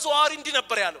በተዘዋዋሪ እንዲህ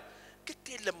ነበር ያለው ግድ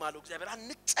የለም አለው እግዚአብሔር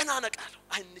አንጨናነቅ አለው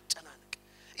አንጨናነቅ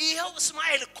ይሄው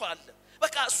እስማኤል እኮ አለ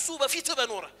በቃ እሱ በፊት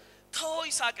በኖረ ተው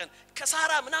ይስሐቅን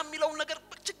ከሳራ ምናም የሚለው ነገር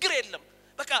ችግር የለም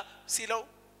በቃ ሲለው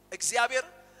እግዚአብሔር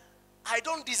I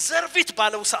don't deserve it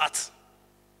ባለው ሰዓት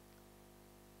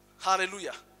ሃሌሉያ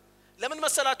ለምን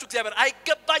መሰላችሁ እግዚአብሔር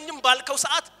አይገባኝም ባልከው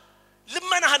ሰዓት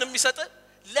ልመናህን የሚሰጥ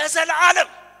ለዘላለም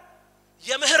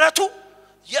የምህረቱ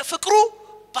የፍቅሩ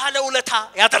ባለውለታ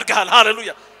ያደርጋል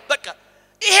ሃሌሉያ በቃ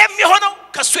ይሄም የሆነው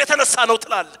ከሱ የተነሳ ነው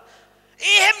ትላል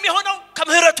ይሄም የሆነው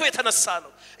ከምህረቱ የተነሳ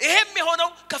ነው ይሄም የሆነው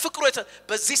ከፍቅሩ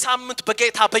በዚህ ሳምንት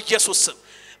በጌታ በኢየሱስ ስም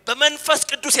በመንፈስ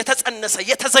ቅዱስ የተጸነሰ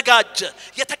የተዘጋጀ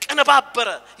የተቀነባበረ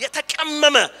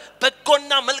የተቀመመ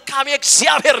በጎና መልካም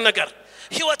የእግዚአብሔር ነገር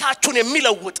ህይወታችሁን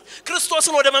የሚለውጥ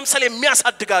ክርስቶስን ወደ መምሰል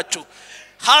የሚያሳድጋችሁ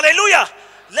ሃሌሉያ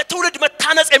ለትውልድ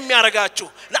መታነጽ የሚያረጋችሁ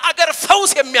ለአገር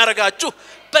ፈውስ የሚያረጋችሁ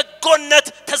በጎነት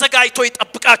ተዘጋጅቶ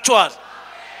ይጠብቃችኋል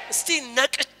እስቲ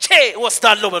ነቅቼ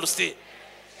ወስዳለሁ በሉ እስቲ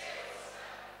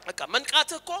በቃ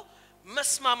መንቃት እኮ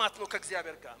መስማማት ነው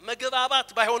ከእግዚአብሔር ጋር መግባባት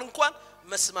ባይሆን እንኳን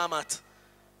መስማማት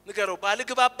ንገረው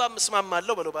ባልግባባ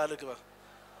መስማማለሁ በለው ባልግባ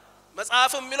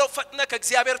መጽሐፍም የሚለው ፈጥነ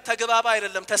ከእግዚአብሔር ተግባባ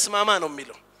አይደለም ተስማማ ነው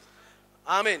የሚለው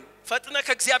አሜን ፈጥነ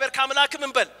ከእግዚአብሔር ካምላክ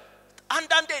ምን በል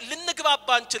አንዳንዴ ልንግባባ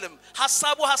አንችልም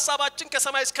ሐሳባችን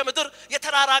ከሰማይ እስከ ምድር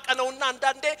የተራራቀ ነውና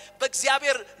አንዳንዴ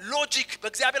በእግዚአብሔር ሎጂክ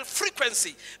በእግዚአብሔር ፍሪኩዌንሲ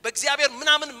በእግዚአብሔር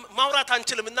ምናምን ማውራት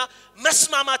አንችልምና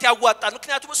መስማማት ያዋጣል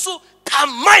ምክንያቱም እሱ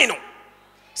ታማኝ ነው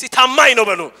ታማኝ ነው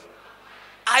በሉ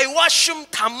አይዋሽም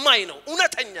ታማኝ ነው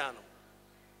እውነተኛ ነው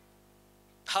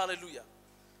ሃሌሉያ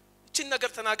እቺን ነገር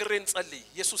ተናግሬ እንጸልይ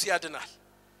ኢየሱስ ያድናል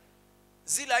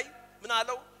እዚህ ላይ ምን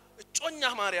አለው እጮኛ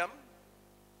ማርያም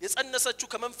የጸነሰችው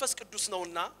ከመንፈስ ቅዱስ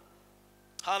ነውና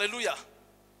ሃሌሉያ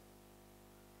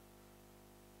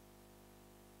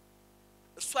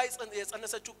እርሷ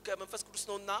የጸነሰችው ከመንፈስ ቅዱስ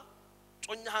ነውና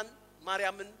ጮኛህን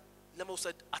ማርያምን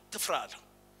ለመውሰድ አትፍራ አለው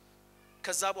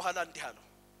ከዛ በኋላ እንዲህ አለው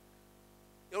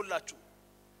ይውላችሁ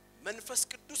መንፈስ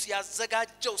ቅዱስ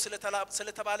ያዘጋጀው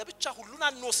ስለተባለ ብቻ ሁሉን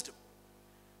አንወስድም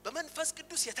በመንፈስ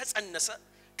ቅዱስ የተጸነሰ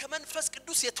ከመንፈስ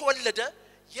ቅዱስ የተወለደ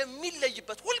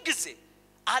የሚለይበት ሁሉ ጊዜ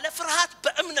አለ ፍርሃት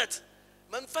በእምነት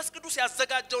መንፈስ ቅዱስ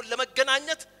ያዘጋጀው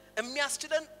ለመገናኘት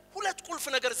የሚያስችለን ሁለት ቁልፍ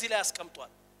ነገር እዚህ ላይ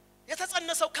ያስቀምጧል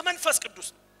የተጸነሰው ከመንፈስ ቅዱስ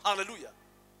ሃሌሉያ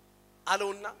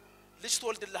አለውና ልጅ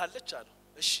ትወልድልሃለች አለው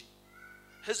እሺ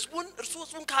ህዝቡን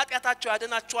እርሱን ከኃጢያታቸው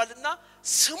ያደናቸዋልና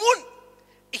ስሙን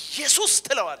ኢየሱስ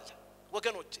ትለዋል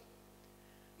ወገኖቼ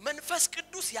መንፈስ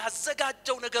ቅዱስ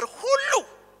ያዘጋጀው ነገር ሁሉ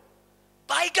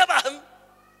ባይገባህም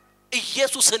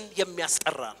ኢየሱስን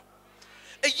የሚያስጠራ ነው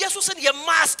ኢየሱስን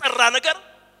የማያስጠራ ነገር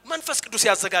መንፈስ ቅዱስ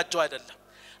ያዘጋጀው አይደለም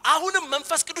አሁንም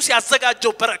መንፈስ ቅዱስ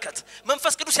ያዘጋጀው በረከት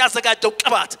መንፈስ ቅዱስ ያዘጋጀው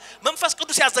ቅባት መንፈስ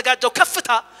ቅዱስ ያዘጋጀው ከፍታ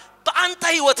በአንተ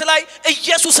ህይወት ላይ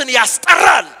ኢየሱስን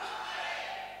ያስጠራል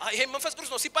ይሄ መንፈስ ቅዱስ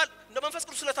ነው ሲባል እንደ መንፈስ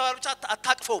ቅዱስ ስለተባለ ብቻ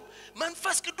አታቅፈው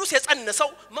መንፈስ ቅዱስ የጸነሰው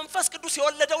መንፈስ ቅዱስ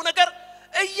የወለደው ነገር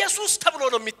ኢየሱስ ተብሎ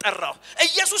ነው የሚጠራው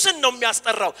ኢየሱስን ነው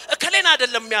የሚያስጠራው እከሌን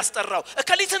አይደለም የሚያስጠራው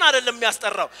እከሊትን አይደለም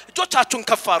የሚያስጠራው እጆቻችሁን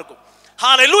ከፍ አድርጉ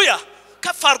ሃሌሉያ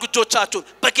ከፍ አድርጉ እጆቻችሁን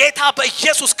በጌታ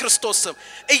በኢየሱስ ክርስቶስ ስም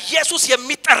ኢየሱስ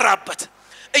የሚጠራበት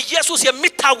ኢየሱስ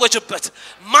የሚታወጅበት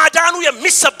ማዳኑ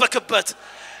የሚሰበክበት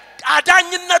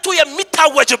አዳኝነቱ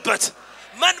የሚታወጅበት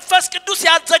መንፈስ ቅዱስ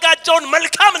ያዘጋጀውን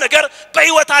መልካም ነገር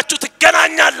በህይወታችሁ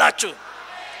ትገናኛላችሁ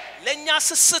ለኛ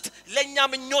ስስት ለኛ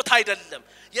ምኞት አይደለም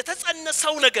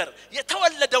የተጸነሰው ነገር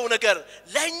የተወለደው ነገር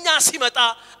ለኛ ሲመጣ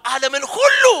ዓለምን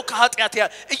ሁሉ ከኃጢያት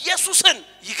ኢየሱስን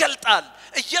ይገልጣል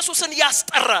ኢየሱስን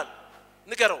ያስጠራል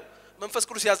ንገረው መንፈስ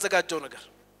ቅዱስ ያዘጋጀው ነገር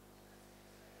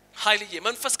ኃይልዬ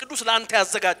መንፈስ ቅዱስ ለአንተ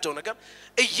ያዘጋጀው ነገር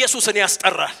ኢየሱስን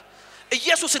ያስጠራል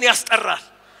ኢየሱስን ያስጠራል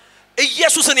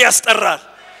ኢየሱስን ያስጠራል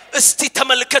እስቲ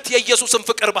ተመልከት የኢየሱስን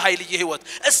ፍቅር በኃይል የህይወት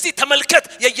እስቲ ተመልከት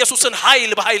የኢየሱስን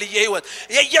ኃይል በኃይል የህይወት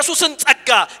የኢየሱስን ጸጋ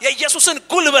የኢየሱስን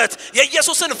ጉልበት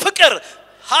የኢየሱስን ፍቅር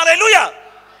ሃሌሉያ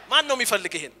ማን ነው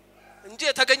የሚፈልግ ይሄን እንጂ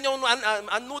የተገኘው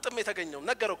አንውጥም የተገኘው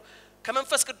ነገረው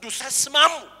ከመንፈስ ቅዱስ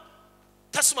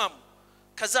ተስማሙ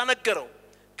ከዛ ነገረው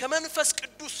ከመንፈስ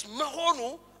ቅዱስ መሆኑ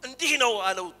እንዲህ ነው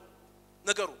አለው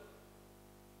ነገሩ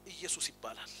ኢየሱስ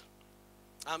ይባላል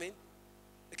አሜን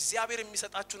እግዚአብሔር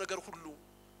የሚሰጣችሁ ነገር ሁሉ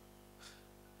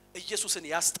ኢየሱስን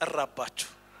ያስጠራባችሁ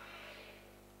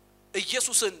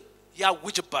ኢየሱስን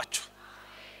ያውጅባችሁ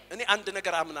እኔ አንድ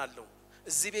ነገር አምናለሁ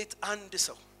እዚህ ቤት አንድ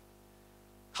ሰው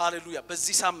ሃሌሉያ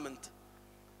በዚህ ሳምንት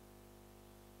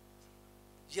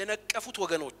የነቀፉት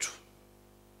ወገኖቹ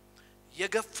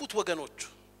የገፉት ወገኖቹ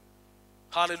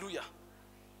ሃሌሉያ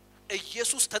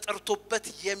ኢየሱስ ተጠርቶበት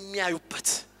የሚያዩበት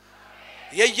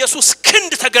የኢየሱስ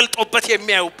ክንድ ተገልጦበት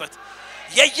የሚያዩበት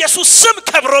የኢየሱስ ስም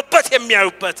ከብሮበት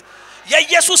የሚያዩበት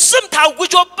የኢየሱስ ስም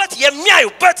ታውጆበት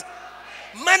የሚያዩበት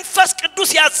መንፈስ ቅዱስ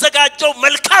ያዘጋጀው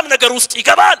መልካም ነገር ውስጥ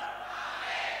ይገባል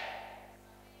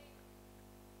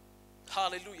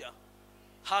ሃሌሉያ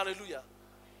ሃሌሉያ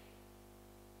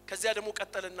ከዚያ ደግሞ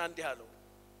ቀጠልና እንዲህ አለው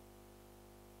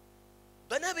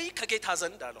በነብይ ከጌታ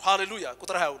ዘንድ አለው ሃሌሉያ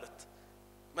ቁጥር 22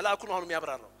 መልአኩ ነው አሁን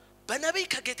ያብራራው በነብይ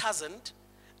ከጌታ ዘንድ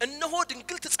እነሆ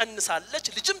ድንግል ትጸንሳለች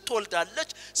ልጅም ትወልዳለች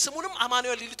ስሙንም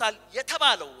አማኑኤል ይሉታል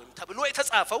የተባለው ተብሎ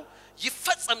የተጻፈው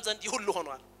ይፈጸም ዘንድ ይሁሉ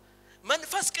ሆኗል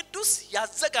መንፈስ ቅዱስ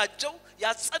ያዘጋጀው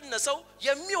ያጸነሰው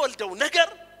የሚወልደው ነገር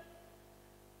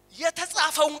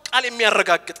የተጻፈውን ቃል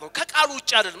የሚያረጋግጥ ነው ከቃሉ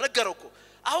ውጭ አይደለም ነገረውኮ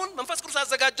አሁን መንፈስ ቅዱስ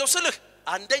ያዘጋጀው ስልህ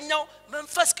አንደኛው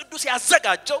መንፈስ ቅዱስ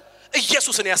ያዘጋጀው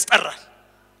ኢየሱስን ያስጠራል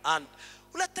አንድ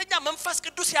ሁለተኛ መንፈስ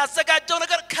ቅዱስ ያዘጋጀው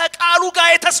ነገር ከቃሉ ጋር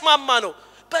የተስማማ ነው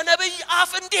በነብይ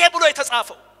አፍ እንዲህ ብሎ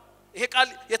የተጻፈው ይሄ ቃል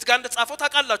የት ጋር እንደተጻፈው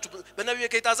ታውቃላችሁ በነብዩ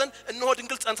ጌታ ዘንድ እነሆ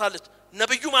ድንግል ትጸንሳለች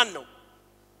ነብዩ ማን ነው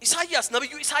ኢሳይያስ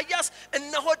ነብዩ ኢሳይያስ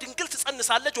እነሆ ድንግል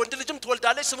ትጸንሳለች ወንድ ልጅም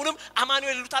ትወልዳለች ስሙንም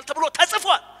አማኑኤል ይሉታል ተብሎ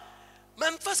ተጽፏል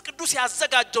መንፈስ ቅዱስ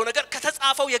ያዘጋጀው ነገር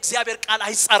ከተጻፈው የእግዚአብሔር ቃል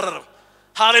አይጻረርም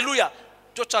ሃሌሉያ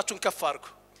ጆቻችሁን ከፍ አድርጉ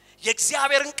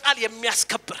የእግዚአብሔርን ቃል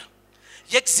የሚያስከብር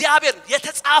የእግዚአብሔር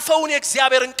የተጻፈውን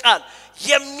የእግዚአብሔርን ቃል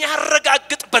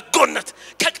የሚያረጋግጥ በጎነት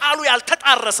ከቃሉ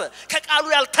ያልተጣረሰ ከቃሉ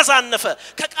ያልተዛነፈ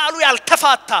ከቃሉ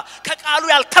ያልተፋታ ከቃሉ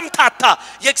ያልተምታታ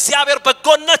የእግዚአብሔር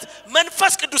በጎነት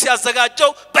መንፈስ ቅዱስ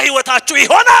ያዘጋጀው በህይወታችሁ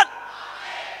ይሆናል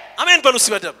አሜን በሉ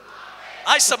ሲበደም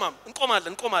አይሰማም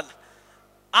እንቆማለን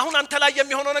አሁን አንተ ላይ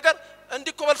የሚሆነው ነገር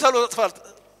እንዲቆበል ተልወጥፋል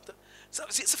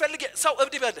ሲፈልግ ሰው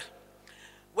እብድ ይበል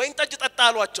ወይን ጠጅ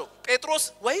ጠጣሏቸው ጴጥሮስ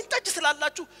ወይን ጠጅ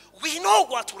ስላላችሁ we know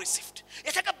what we received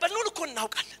የተቀበልነው እኮ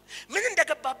እናውቃለን ምን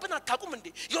እንደገባብን አታቁም እንዴ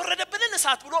ይወረደብንን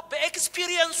እሳት ብሎ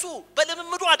በኤክስፒሪየንሱ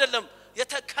በልምምዱ አይደለም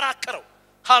የተከራከረው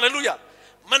ሃሌሉያ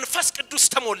መንፈስ ቅዱስ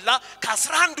ተሞላ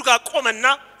ከ11 ጋር ቆመና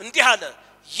እንዲህ አለ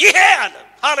ይሄ አለ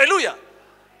ሃሌሉያ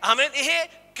አሜን ይሄ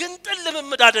ግንጥል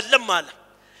ልምምድ አይደለም አለ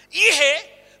ይሄ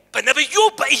በነብዩ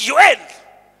በኢዮኤል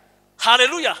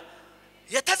ሃሌሉያ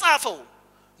የተጻፈው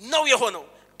ነው የሆነው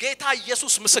ጌታ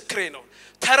ኢየሱስ ምስክሬ ነው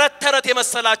ተረት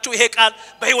የመሰላችሁ ይሄ ቃል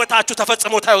በህይወታችሁ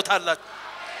ተፈጽሞ ታዩታላችሁ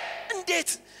እንዴት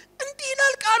እንዲህ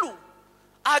ይላል ቃሉ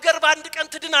አገር ባንድ ቀን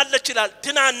ትድናለች ይላል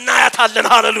ድናና ያታለን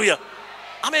ሃሌሉያ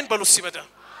አሜን በሉ ሲበዳ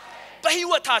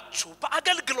በህይወታችሁ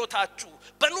በአገልግሎታችሁ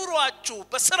በኑሮአችሁ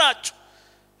በስራችሁ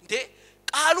እንዴ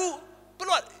ቃሉ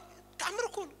ብሏል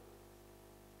ታምርኩ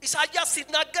ኢሳይያስ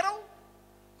ሲናገረው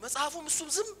መጽሐፉም እሱም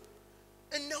ዝም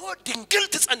እነሆ ድንግል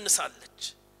ትጸንሳለች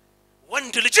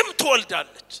ወንድ ልጅም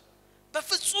ትወልዳለች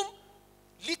በፍጹም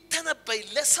ሊተነበይ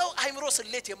ለሰው አይምሮ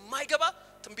ስሌት የማይገባ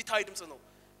ትንቢታዊ ድምጽ ነው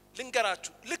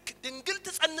ልንገራችሁ ልክ ድንግል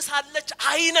ትጸንሳለች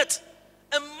አይነት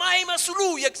የማይመስሉ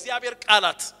የእግዚአብሔር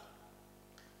ቃላት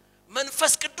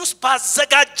መንፈስ ቅዱስ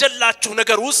ባዘጋጀላችሁ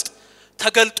ነገር ውስጥ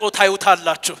ተገልጦ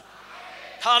ታዩታላችሁ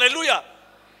ሃሌሉያ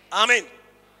አሜን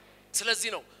ስለዚህ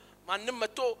ነው ማንንም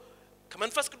መጥቶ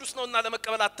ከመንፈስ ቅዱስ ነውና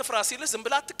ለመቀበል አትፍራ ሲል ዝም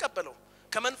ብላ አትቀበለው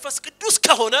ከመንፈስ ቅዱስ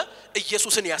ከሆነ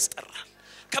ኢየሱስን ያስጠራል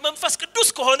ከመንፈስ ቅዱስ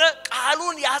ከሆነ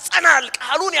ቃሉን ያጸናል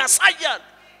ቃሉን ያሳያል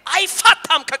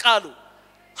አይፋታም ከቃሉ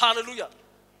ሃሌሉያ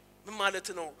ምን ማለት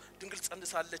ነው ድንግል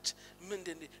ጸንሳለች ምን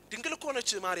ድንግል እኮ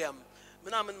ነች ማርያም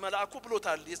ምናምን መልአኩ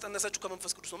ብሎታል የጸነሰችው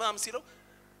ከመንፈስ ቅዱስ ነው ምናምን ሲለው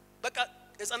በቃ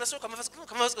የጸነሰችው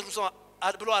ከመንፈስ ቅዱስ ነው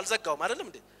ብሎ አልዘጋውም አይደለም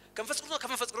እንዴ ከመንፈስ ቅዱስ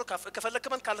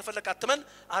ከፈለከመን ካልፈለከ አትመን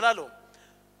አላለው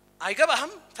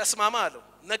አይገባህም ተስማማ አለው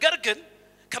ነገር ግን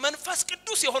ከመንፈስ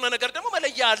ቅዱስ የሆነ ነገር ደግሞ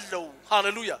መለያ አለው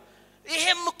ሃሌሉያ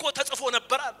ይሄም እኮ ተጽፎ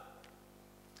ነበር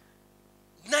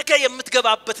ነገ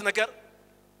የምትገባበት ነገር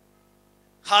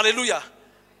ሃሌሉያ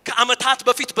ከአመታት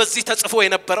በፊት በዚህ ተጽፎ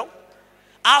የነበረው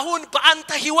አሁን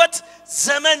በአንተ ህይወት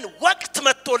ዘመን ወቅት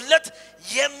መጥቶለት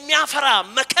የሚያፈራ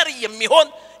መከር የሚሆን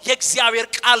የእግዚአብሔር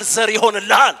ቃል ዘር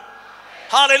ይሆንልሃል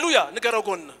ሃሌሉያ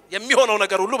ንገረጎን የሚሆነው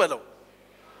ነገር ሁሉ በለው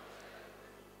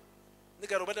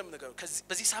ንገረው በደም ንገረው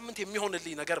በዚህ ሳምንት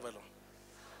የሚሆንልኝ ነገር በለው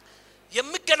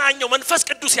የሚገናኘው መንፈስ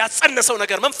ቅዱስ ያጸነሰው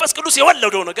ነገር መንፈስ ቅዱስ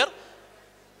የወለደው ነገር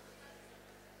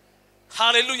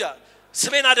ሃሌሉያ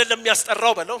ስሜን አይደለም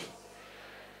ያስጠራው በለው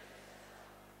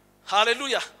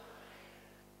ሃሌሉያ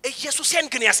ኢየሱስን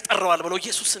ግን ያስጠራዋል በለው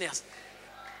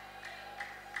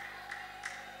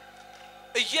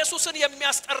ኢየሱስን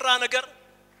የሚያስጠራ ነገር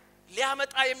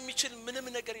ሊያመጣ የሚችል ምንም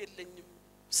ነገር የለኝም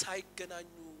ሳይገናኙ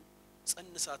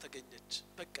ጸንሳ ተገኘች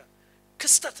በቃ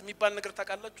ክስተት የሚባል ነገር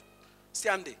ታውቃላችሁ እስቲ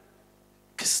አንዴ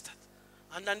ክስተት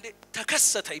አንዳንዴ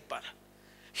ተከሰተ ይባላል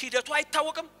ሂደቱ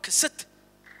አይታወቅም ክስት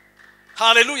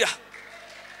ሃሌሉያ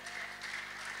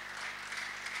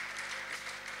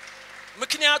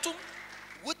ምክንያቱም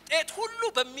ውጤት ሁሉ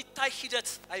በሚታይ ሂደት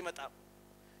አይመጣም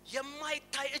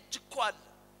የማይታይ እጅ እኮ አለ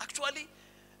አክቹአሊ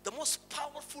the most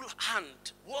powerful hand,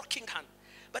 working hand,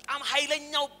 በጣም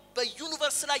ኃይለኛው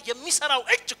በዩኒቨርስ ላይ የሚሰራው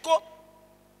እጅ እኮ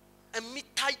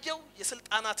የሚታየው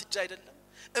የስልጣናት እጅ አይደለም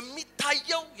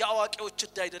የሚታየው የአዋቂዎች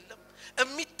እጅ አይደለም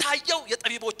የሚታየው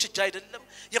የጠቢቦች እጅ አይደለም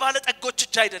የባለጠጎች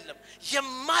እጅ አይደለም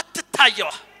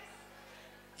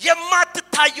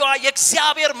የማትታየው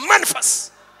የእግዚአብሔር መንፈስ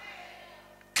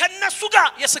ከነሱ ጋር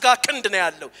የሥጋ ክንድ ነው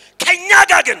ያለው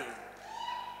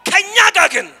ከኛ ጋር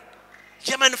ግን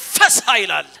የመንፈስ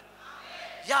ኃይል አለ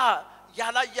ያ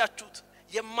ያላያችሁት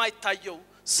የማይታየው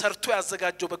ሰርቶ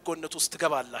ያዘጋጀው በጎነት ውስጥ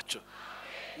ትገባላችሁ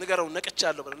ንገረው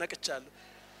ነቅቻለሁ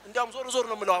እንዲያውም ዞር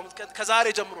ነው የምለው ከዛሬ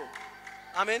ጀምሮ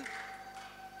አሜን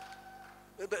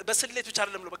በስሌት ብቻ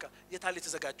አይደለም ነው በቃ የታለ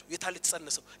ተዘጋጀው የታለ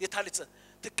ተጸነሰው የታለ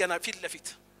ትገና ፊት ለፊት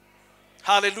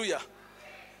ሃሌሉያ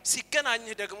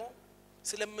ሲገናኝህ ደግሞ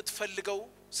ስለምትፈልገው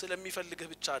ስለሚፈልግህ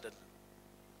ብቻ አይደለም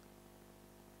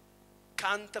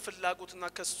ካንተ ፍላጎትና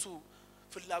ከሱ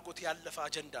ፍላጎት ያለፈ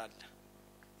አጀንዳ አለ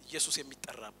ኢየሱስ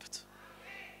የሚጠራበት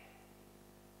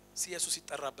ኢየሱስ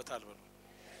ይጠራበታል በሉ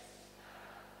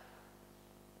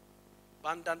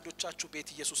በአንዳንዶቻችሁ ቤት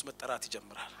ኢየሱስ መጠራት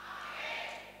ይጀምራል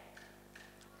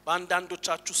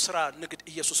በአንዳንዶቻችሁ ስራ ንግድ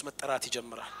ኢየሱስ መጠራት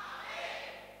ይጀምራል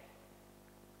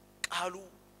ቃሉ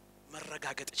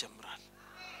መረጋገጥ ይጀምራል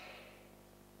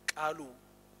ቃሉ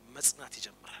መጽናት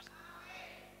ይጀምራል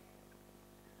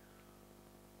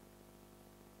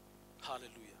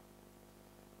ሃሌሉያ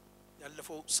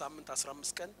ያለፈው ሳምንት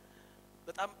 15 ቀን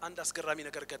በጣም አንድ አስገራሚ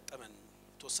ነገር ገጠመን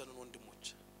ተወሰኑን ወንድሞች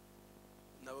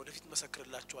እና ወደፊት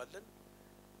መሰክርላችኋለን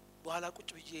በኋላ ቁጭ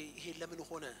ብዬ ይሄ ለምን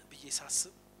ሆነ ብዬ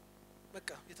ሳስብ በቃ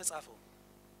የተጻፈው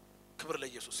ክብር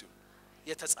ለኢየሱስ ይሁን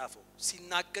የተጻፈው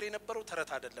ሲናገር የነበረው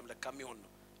ተረት አይደለም ለካ የሚሆን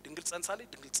ነው ድንግል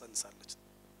ጸንሳለች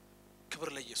ክብር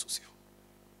ለኢየሱስ ይሁን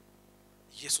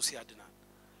ኢየሱስ ያድናል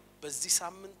በዚህ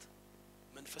ሳምንት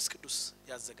መንፈስ ቅዱስ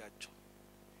ያዘጋጀው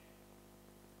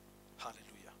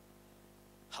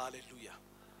ሃሌሉያ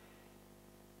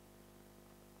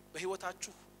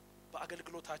በህይወታችሁ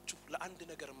በአገልግሎታችሁ ለአንድ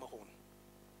ነገር መሆን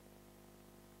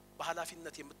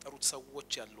በኃላፊነት የምትጠሩት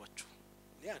ሰዎች ያሏችሁ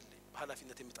ያለ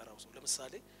በኃላፊነት የሚጠራው ሰው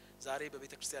ለምሳሌ ዛሬ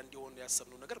በቤተ ክርስቲያን እንዲሆን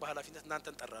ያሰብነው ነገር በኃላፊነት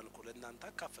እናንተን ጠራን እኮ ለእናንተ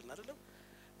አካፈልን አይደለም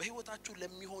በህይወታችሁ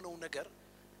ለሚሆነው ነገር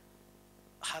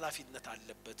ኃላፊነት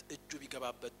አለበት እጁ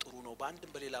ቢገባበት ጥሩ ነው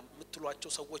በአንድም በሌላ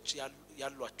የምትሏቸው ሰዎች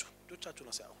ያሏችሁ ልጆቻችሁ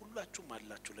ነው ሳይሆን ሁላችሁም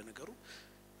አላችሁ ለነገሩ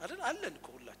አይደል አለን እኮ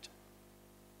ሁላችን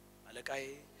አለቃዬ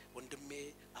ወንድሜ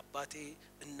አባቴ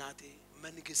እናቴ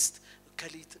መንግስት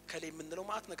ከሌ የምንለው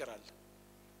ማለት ነገር አለ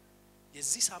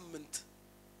የዚህ ሳምንት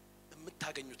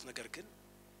የምታገኙት ነገር ግን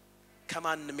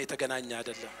ከማንንም የተገናኘ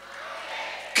አይደለም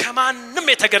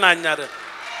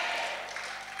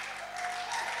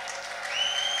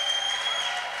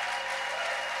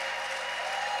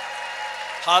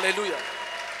ሃሌሉያ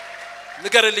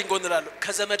ንገርልኝ ጎንላለሁ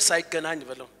ከዘመድ ሳይገናኝ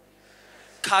በለው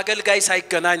ካገልጋይ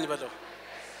ሳይገናኝ በለው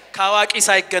ካዋቂ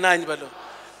ሳይገናኝ በለው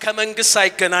ከመንግስት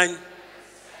ሳይገናኝ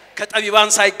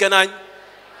ከጠቢባን ሳይገናኝ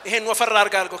ይሄን ወፈር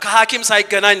አርጋልጎ ከሐኪም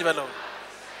ሳይገናኝ በለው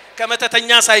ከመተተኛ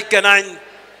ሳይገናኝ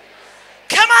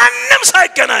ከማንንም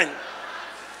ሳይገናኝ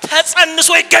ተጸንሶ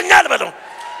ይገኛል በለው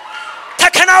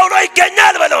ተከናውሎ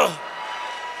ይገኛል በለው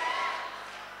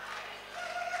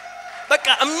በቃ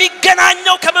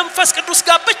የሚገናኘው ከመንፈስ ቅዱስ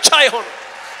ጋር ብቻ ይሆን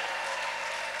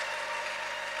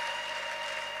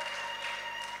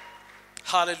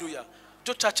ሃሌሉያ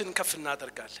እጆቻችንን ከፍ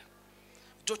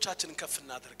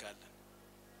እናደርጋለን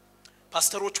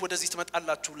ፓስተሮች ወደዚህ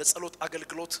ተመጣጣላችሁ ለጸሎት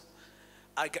አገልግሎት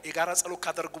የጋራ ጸሎት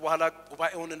ካደረጉ በኋላ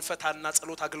ጉባኤውን እንፈታና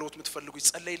ጸሎት አገልግሎት የምትፈልጉ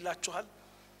ይጸለይላችኋል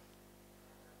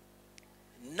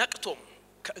ነቅቶም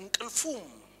ከእንቅልፉም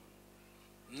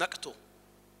ነቅቶ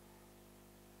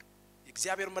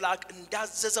እግዚአብሔር መልአክ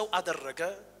እንዳዘዘው አደረገ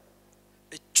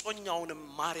እጮኛውንም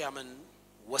ማርያምን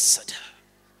ወሰደ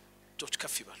እጆች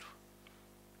ከፍ ይበሉ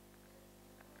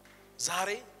ዛሬ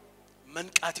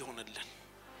መንቃት ይሆንልን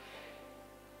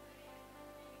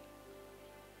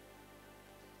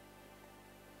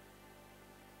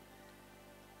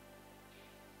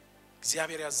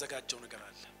እግዚአብሔር ያዘጋጀው ነገር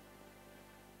አለ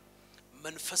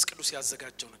መንፈስ ቅዱስ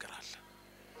ያዘጋጀው ነገር አለ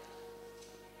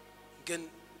ግን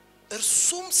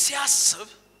እርሱም ሲያስብ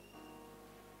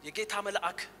የጌታ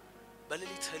መልአክ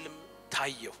በሌሊት ህልም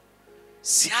ታየው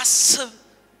ሲያስብ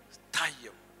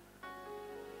ታየው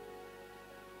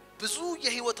ብዙ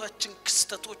የህይወታችን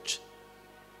ክስተቶች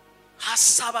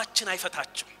ሐሳባችን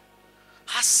አይፈታቸው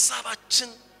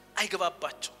ሐሳባችን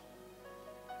አይገባባቸው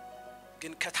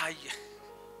ግን ከታየ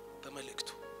በመልእክቱ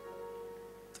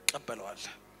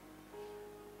ተቀበለዋለህ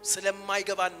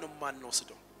ስለማይገባን ነው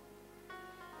ማንወስደው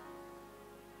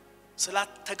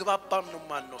ስላተግባባም ነው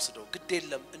ማንወስደው ግድ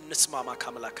የለም እንስማማ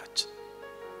ካምላካችን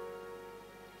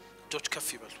እጆች ከፍ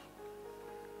ይበሉ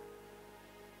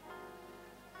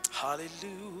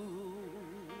ሃሌሉያ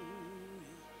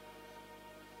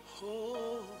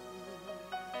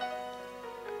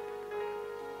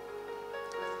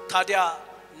ታዲያ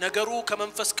ነገሩ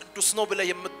ከመንፈስ ቅዱስ ነው ብለ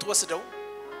የምትወስደው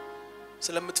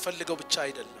ስለምትፈልገው ብቻ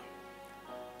አይደለም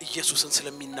ኢየሱስን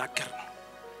ስለሚናገር ነው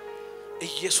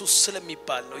ኢየሱስ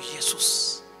ስለሚባል ነው ኢየሱስ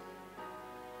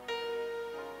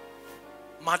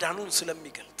ማዳኑን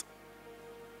ስለሚገልጥ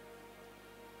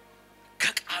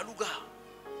ከቃሉ ጋር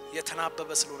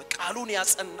የተናበበ ስለሆነ ቃሉን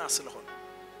ያጸና ስለሆነ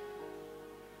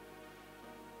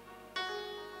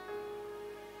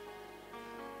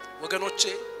ወገኖቼ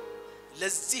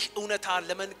ለዚህ እውነታ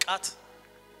ለመንቃት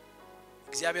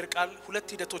እግዚአብሔር ቃል ሁለት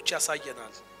ሂደቶች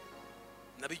ያሳየናል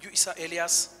ነብዩ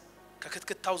ኤልያስ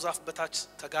ከክትክታው ዛፍ በታች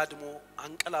ተጋድሞ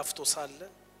አንቀላፍቶ ሳለ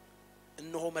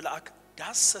እነሆ መልአክ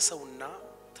ዳሰሰውና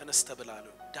ተነስተ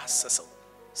ብላለው ዳሰሰው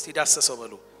እስቲ ዳሰሰው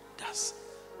በሉ ዳስ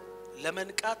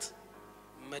ለመንቃት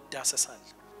መዳሰሳል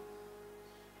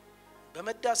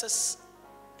በመዳሰስ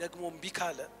ደግሞ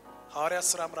ቢካለ ሐዋርያት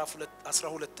ሥራ ምዕራፍ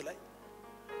 12 ላይ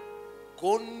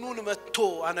ጎኑን መጥቶ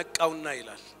አነቃውና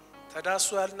ይላል ተዳሱ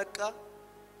ያልነቃ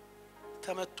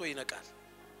ተመቶ ይነቃል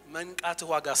መንቃት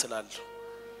ዋጋ ስላለው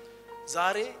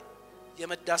ዛሬ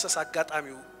የመዳሰስ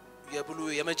አጋጣሚው የብሉ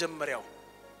የመጀመሪያው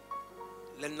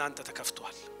ለእናንተ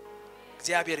ተከፍቷል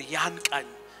እግዚአብሔር ያንቃኝ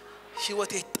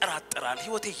ህይወቴ ይጠራጠራል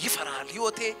ህይወቴ ይፈራል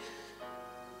ህይወቴ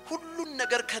ሁሉን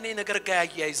ነገር ከኔ ነገር ጋር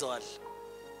ያያይዘዋል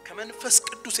ከመንፈስ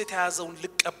ቅዱስ የተያዘውን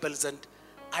ልቀበል ዘንድ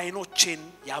አይኖቼን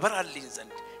ያበራልኝ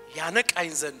ዘንድ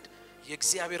ያነቃኝ ዘንድ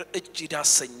የእግዚአብሔር እጅ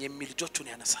ይዳሰኝ የሚል እጆቹን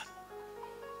ያነሳል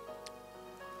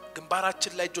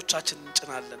ግንባራችን ላይ እጆቻችንን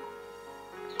እንጭናለን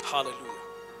ሃሌሉያ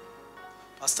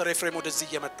ፓስተር ኤፍሬም ወደዚህ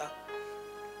እየመጣ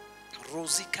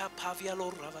ሮዚካ ፓቪያሎ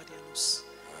ራቫዲያኖስ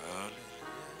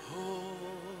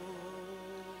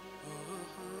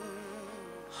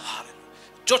ሃሌሉያ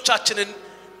እጆቻችንን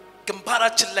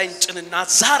ግንባራችን ላይ እንጭንና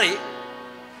ዛሬ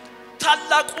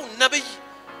ታላቁ ነብይ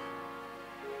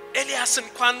ኤልያስ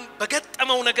እንኳን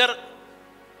በገጠመው ነገር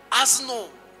አዝኖ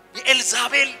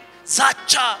የኤልዛቤል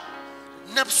ዛቻ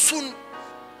ነፍሱን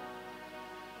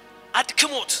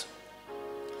አድክሞት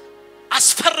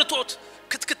አስፈርቶት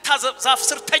ክትክታ ዛፍ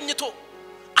ስር ተኝቶ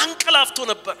አንቀላፍቶ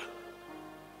ነበር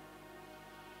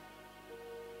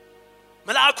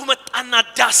መልአኩ መጣና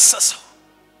ዳሰሰው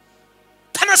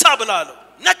ተነሳ ብላለው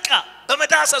ነቃ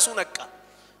በመዳሰሱ ነቃ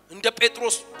እንደ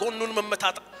ጴጥሮስ ጎኑን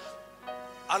መመታታ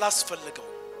አላስፈልገው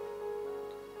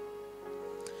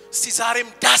እስቲ ዛሬም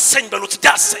ዳሰኝ በሉት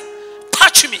ዳሰኝ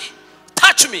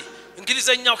touch me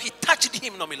እንግሊዘኛው he touched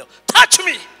him ነው የሚለው touch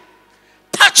me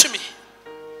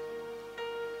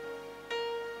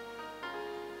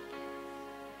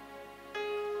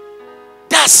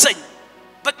ዳሰኝ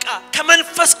በቃ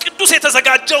ከመንፈስ ቅዱስ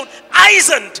የተዘጋጀውን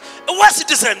አይዘንድ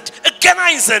ወስድ ዘንድ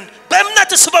እገናኝ ዘንድ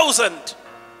በእምነት ስበው ዘንድ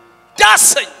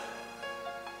ዳሰኝ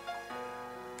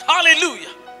ሃሌሉያ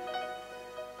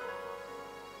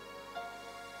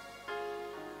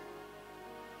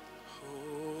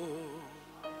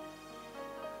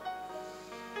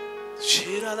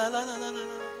shira la la la la la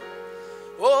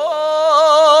oh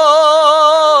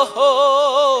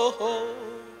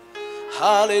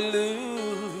hallelujah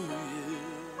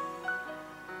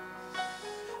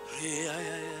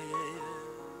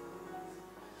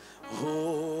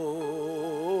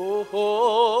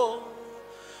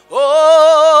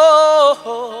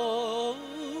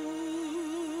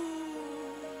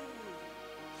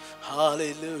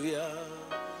hallelujah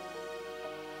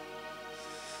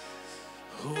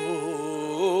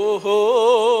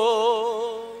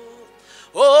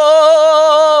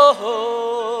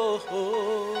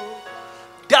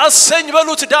ዳሰኝ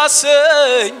በሉት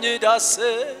ዳሰኝ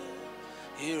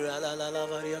ይራላላ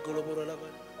ባሪያ ጎሎቦራላ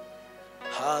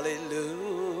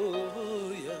ሃሌሉያ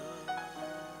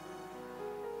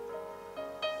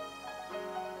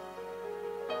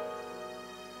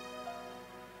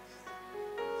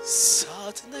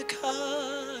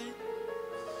ሳትነካኝ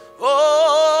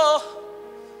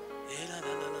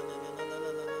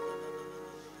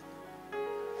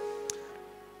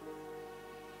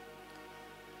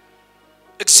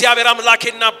እግዚአብሔር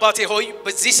አምላኬና አባቴ ሆይ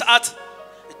በዚህ ሰዓት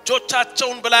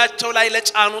እጆቻቸውን በላያቸው ላይ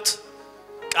ለጫኑት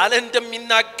ቃልህ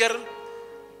እንደሚናገር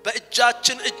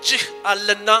በእጃችን እጅህ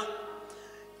አለና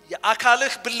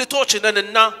የአካልህ ብልቶች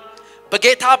ነንና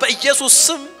በጌታ በኢየሱስ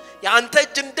ስም ያንተ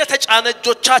እጅ እንደተጫነ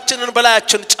እጆቻችንን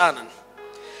በላያችን ጫነን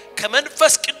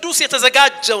ከመንፈስ ቅዱስ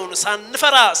የተዘጋጀውን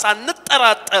ሳንፈራ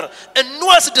ሳንጠራጠር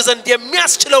እንወስድ ዘንድ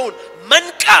የሚያስችለውን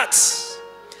መንቃት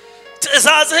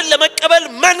ትእዛዝህን ለመቀበል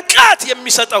መንቃት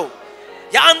የሚሰጠው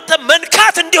ያንተ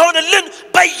መንካት እንዲሆንልን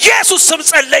በኢየሱስ ስም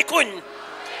ጸለይኩኝ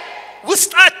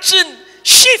ውስጣችን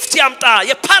shift ያምጣ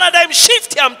የፓራዳይም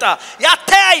shift ያምጣ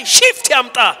ያተያይ shift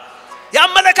ያምጣ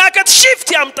ያመለካከት shift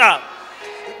ያምጣ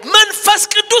መንፈስ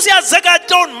ቅዱስ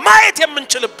ያዘጋጀውን ማየት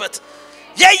የምንችልበት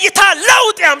የይታ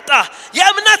ለውጥ ያምጣ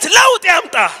የእምነት ለውጥ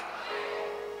ያምጣ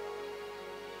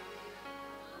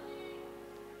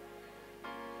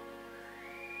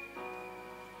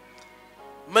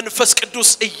መንፈስ ቅዱስ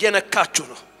እየነካችሁ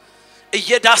ነው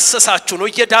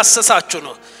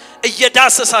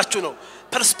እየዳሰሳችሁ ነው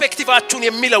ፐርስፔክቲቫችሁን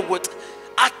የሚለውጥ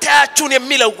አታያችሁን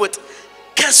የሚለውጥ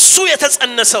ከሱ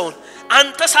የተጸነሰውን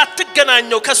አንተ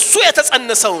ሳትገናኘው ከሱ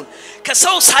የተጸነሰውን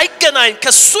ከሰው ሳይገናኝ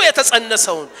ከሱ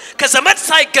የተጸነሰውን ከዘመድ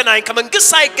ሳይገናኝ ከመንግስት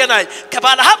ሳይገናኝ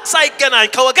ከባለሀብት ሳይገናኝ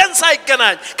ከወገን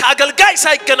ሳይገናኝ ከአገልጋይ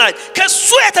ሳይገናኝ ከሱ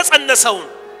የተጸነሰውን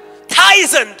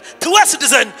ታይዘንድ ትወስድ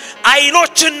ዘንድ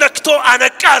አይኖችን ነክቶ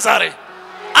አነቃ ዛሬ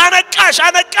አነቃሽ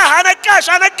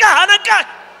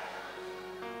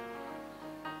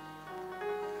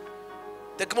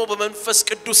ደግሞ በመንፈስ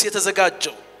ቅዱስ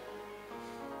የተዘጋጀው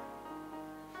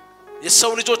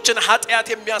የሰው ልጆችን ኃጢያት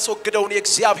የሚያስወግደውን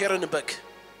የእግዚአብሔርን በግ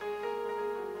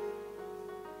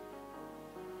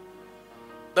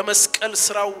በመስቀል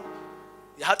ስራው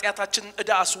የኃጢያታችን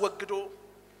ዕዳ አስወግዶ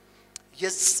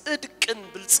የጽድቅን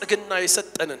ብልጽግና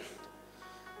የሰጠንን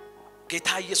ጌታ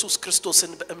ኢየሱስ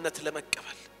ክርስቶስን በእምነት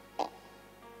ለመቀበል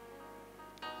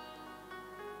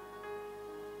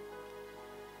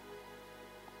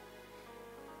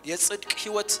የጽድቅ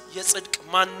ህይወት የጽድቅ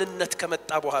ማንነት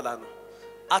ከመጣ በኋላ ነው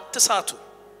አትሳቱ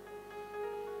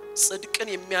ጽድቅን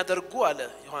የሚያደርጉ አለ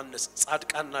ዮሐንስ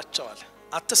ጻድቃን ናቸው አለ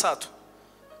አትሳቱ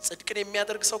ጽድቅን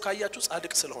የሚያደርግ ሰው ካያችሁ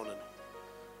ጻድቅ ስለሆነ ነው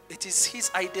it is his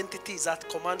identity that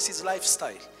commands his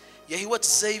lifestyle የህይወት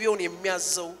ዘይቤውን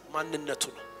የሚያዘው ማንነቱ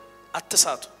ነው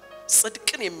አትሳቱ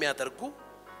ጽድቅን የሚያደርጉ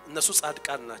እነሱ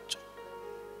ጻድቃን ናቸው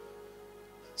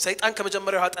ሰይጣን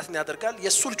ከመጀመሪያው ኃጢአትን ያደርጋል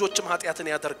የሱ ልጆችም ኃጢአትን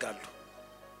ያደርጋሉ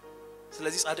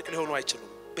ስለዚህ ጻድቅ ሊሆኑ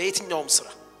አይችሉም በየትኛውም ስራ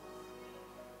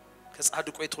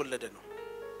ከጻድቁ የተወለደ ነው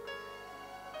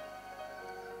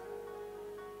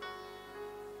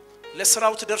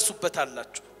ለስራው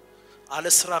ትደርሱበታላችሁ አለ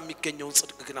ስራ የሚገኘውን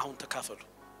ጽድቅ ግን አሁን ተካፈሉ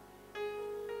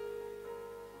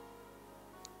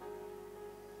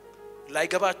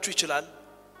ላይገባችሁ ይችላል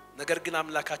ነገር ግን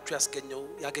አምላካችሁ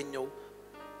ያገኘው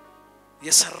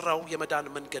የሰራው የመዳን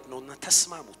መንገድ ነውና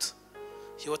ተስማሙት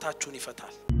ህይወታችሁን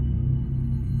ይፈታል